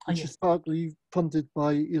 which is partly funded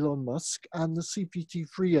by Elon Musk, and the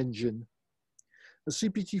CPT-3 engine. The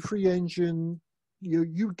CPT-3 engine,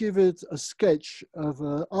 you give it a sketch of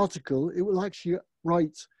an article, it will actually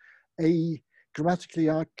write a grammatically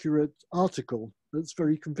accurate article that's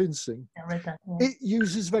very convincing. It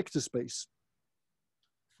uses vector space.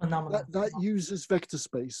 Phenomenal. That uses vector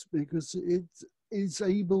space because it is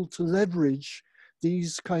able to leverage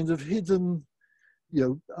these kind of hidden,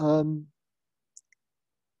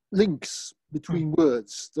 links between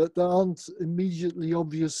words that aren't immediately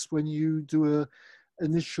obvious when you do a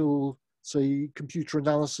initial, say, computer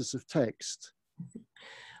analysis of text.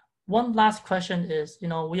 One last question is,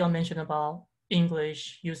 we all mentioned about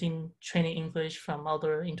English, training English from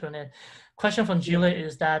other internet. Question from Julia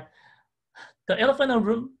is that the elephant in the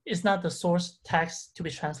room is not the source text to be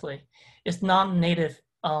translated. It's non-native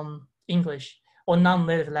English or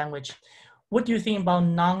non-native language. What do you think about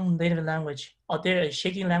non-native language? Are there a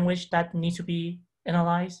shaky language that needs to be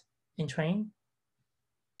analyzed and trained?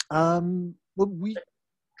 Well,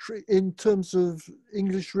 in terms of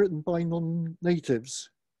English written by non-natives,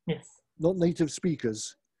 yes, not native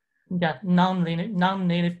speakers. Yeah,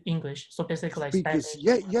 non-native English. So basically, like speakers.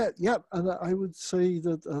 Spanish. Yeah. And I would say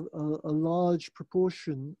that a large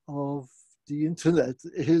proportion of the internet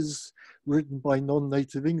is written by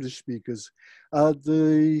non-native English speakers.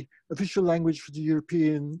 The official language for the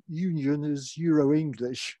European Union is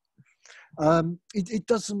Euro-English. It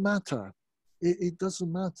doesn't matter. It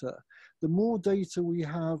doesn't matter. The more data we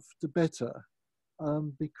have, the better,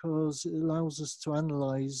 because it allows us to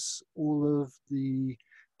analyze all of the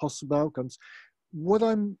possible outcomes. What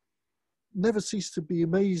I'm never cease to be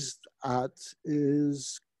amazed at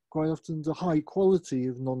is quite often the high quality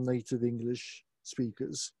of non-native English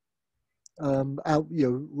speakers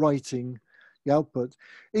writing the output.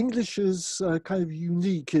 English is kind of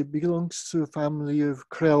unique. It belongs to a family of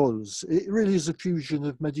creoles. It really is a fusion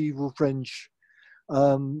of medieval French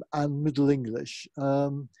and Middle English.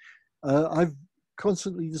 I've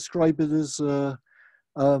constantly described it as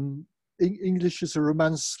English is a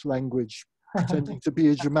romance language, pretending to be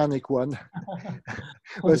a Germanic one,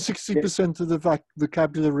 where 60% of the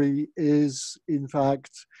vocabulary is in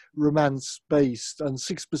fact Romance-based and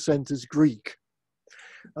 6% is Greek.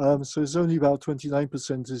 So it's only about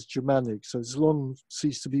 29% is Germanic, so it's long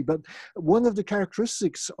ceased to be. But one of the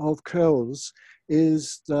characteristics of creoles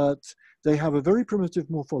is that they have a very primitive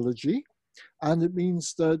morphology, and it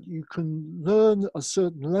means that you can learn a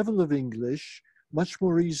certain level of English much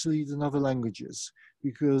more easily than other languages,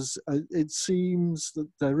 because it seems that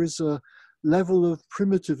there is a level of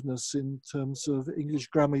primitiveness in terms of English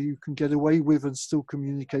grammar you can get away with and still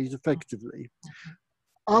communicate effectively.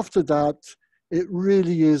 After that, it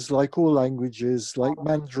really is like all languages, like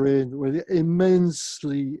Mandarin, where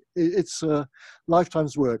it's a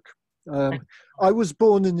lifetime's work. I was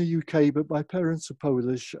born in the UK, but my parents are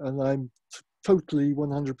Polish, and I'm totally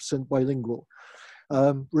 100% bilingual,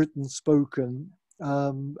 written, spoken.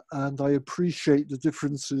 And I appreciate the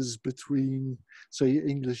differences between, say,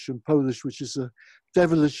 English and Polish, which is a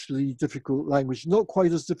devilishly difficult language. Not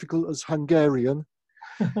quite as difficult as Hungarian,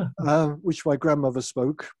 which my grandmother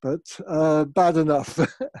spoke, but bad enough.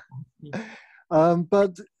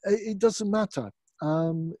 But it doesn't matter.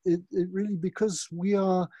 It really, because we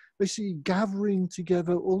are basically gathering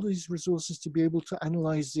together all these resources to be able to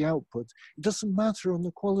analyze the output. It doesn't matter on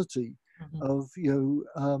the quality of the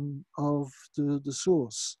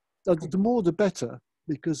source. The more the better,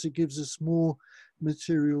 because it gives us more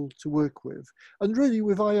material to work with. And really,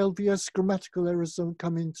 with ILVS, grammatical errors don't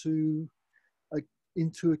come into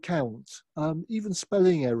account. Even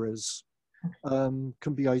spelling errors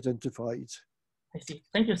can be identified. I see.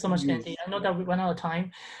 Thank you so much, Andy. I know that we run out of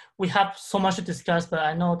time. We have so much to discuss, but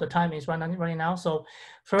I know the time is running now. So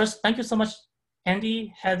first, thank you so much,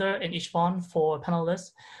 Andy, Heather, and Istvan for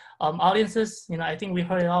panelists. Audiences, I think we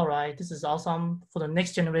heard it all right. This is awesome for the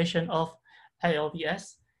next generation of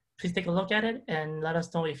ILVS. Please take a look at it and let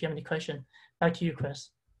us know if you have any question. Back to you, Chris.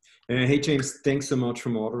 Hey, James, thanks so much for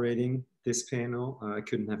moderating this panel. I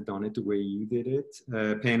couldn't have done it the way you did it.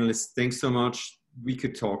 Panelists, thanks so much. We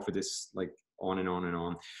could talk for this like on and on and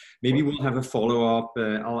on. Maybe we'll have a follow-up.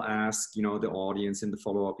 I'll ask, the audience in the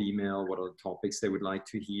follow-up email what are the topics they would like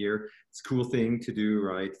to hear. It's a cool thing to do,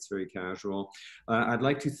 right? It's very casual. I'd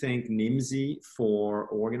like to thank Nimdzi for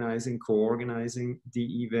co-organizing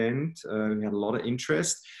the event. We had a lot of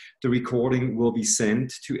interest. The recording will be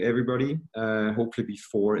sent to everybody, hopefully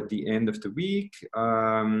before the end of the week.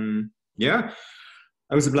 Yeah.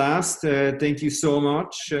 It was a blast. Thank you so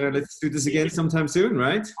much. Let's do this again sometime soon,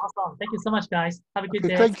 right? Awesome. Thank you so much, guys. Have a good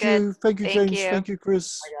day. Thank you. Thank you, James. Thank you,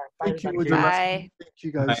 Chris. Bye. Thank you, Bye. Thank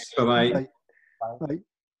you, guys. Bye-bye. Bye. Bye.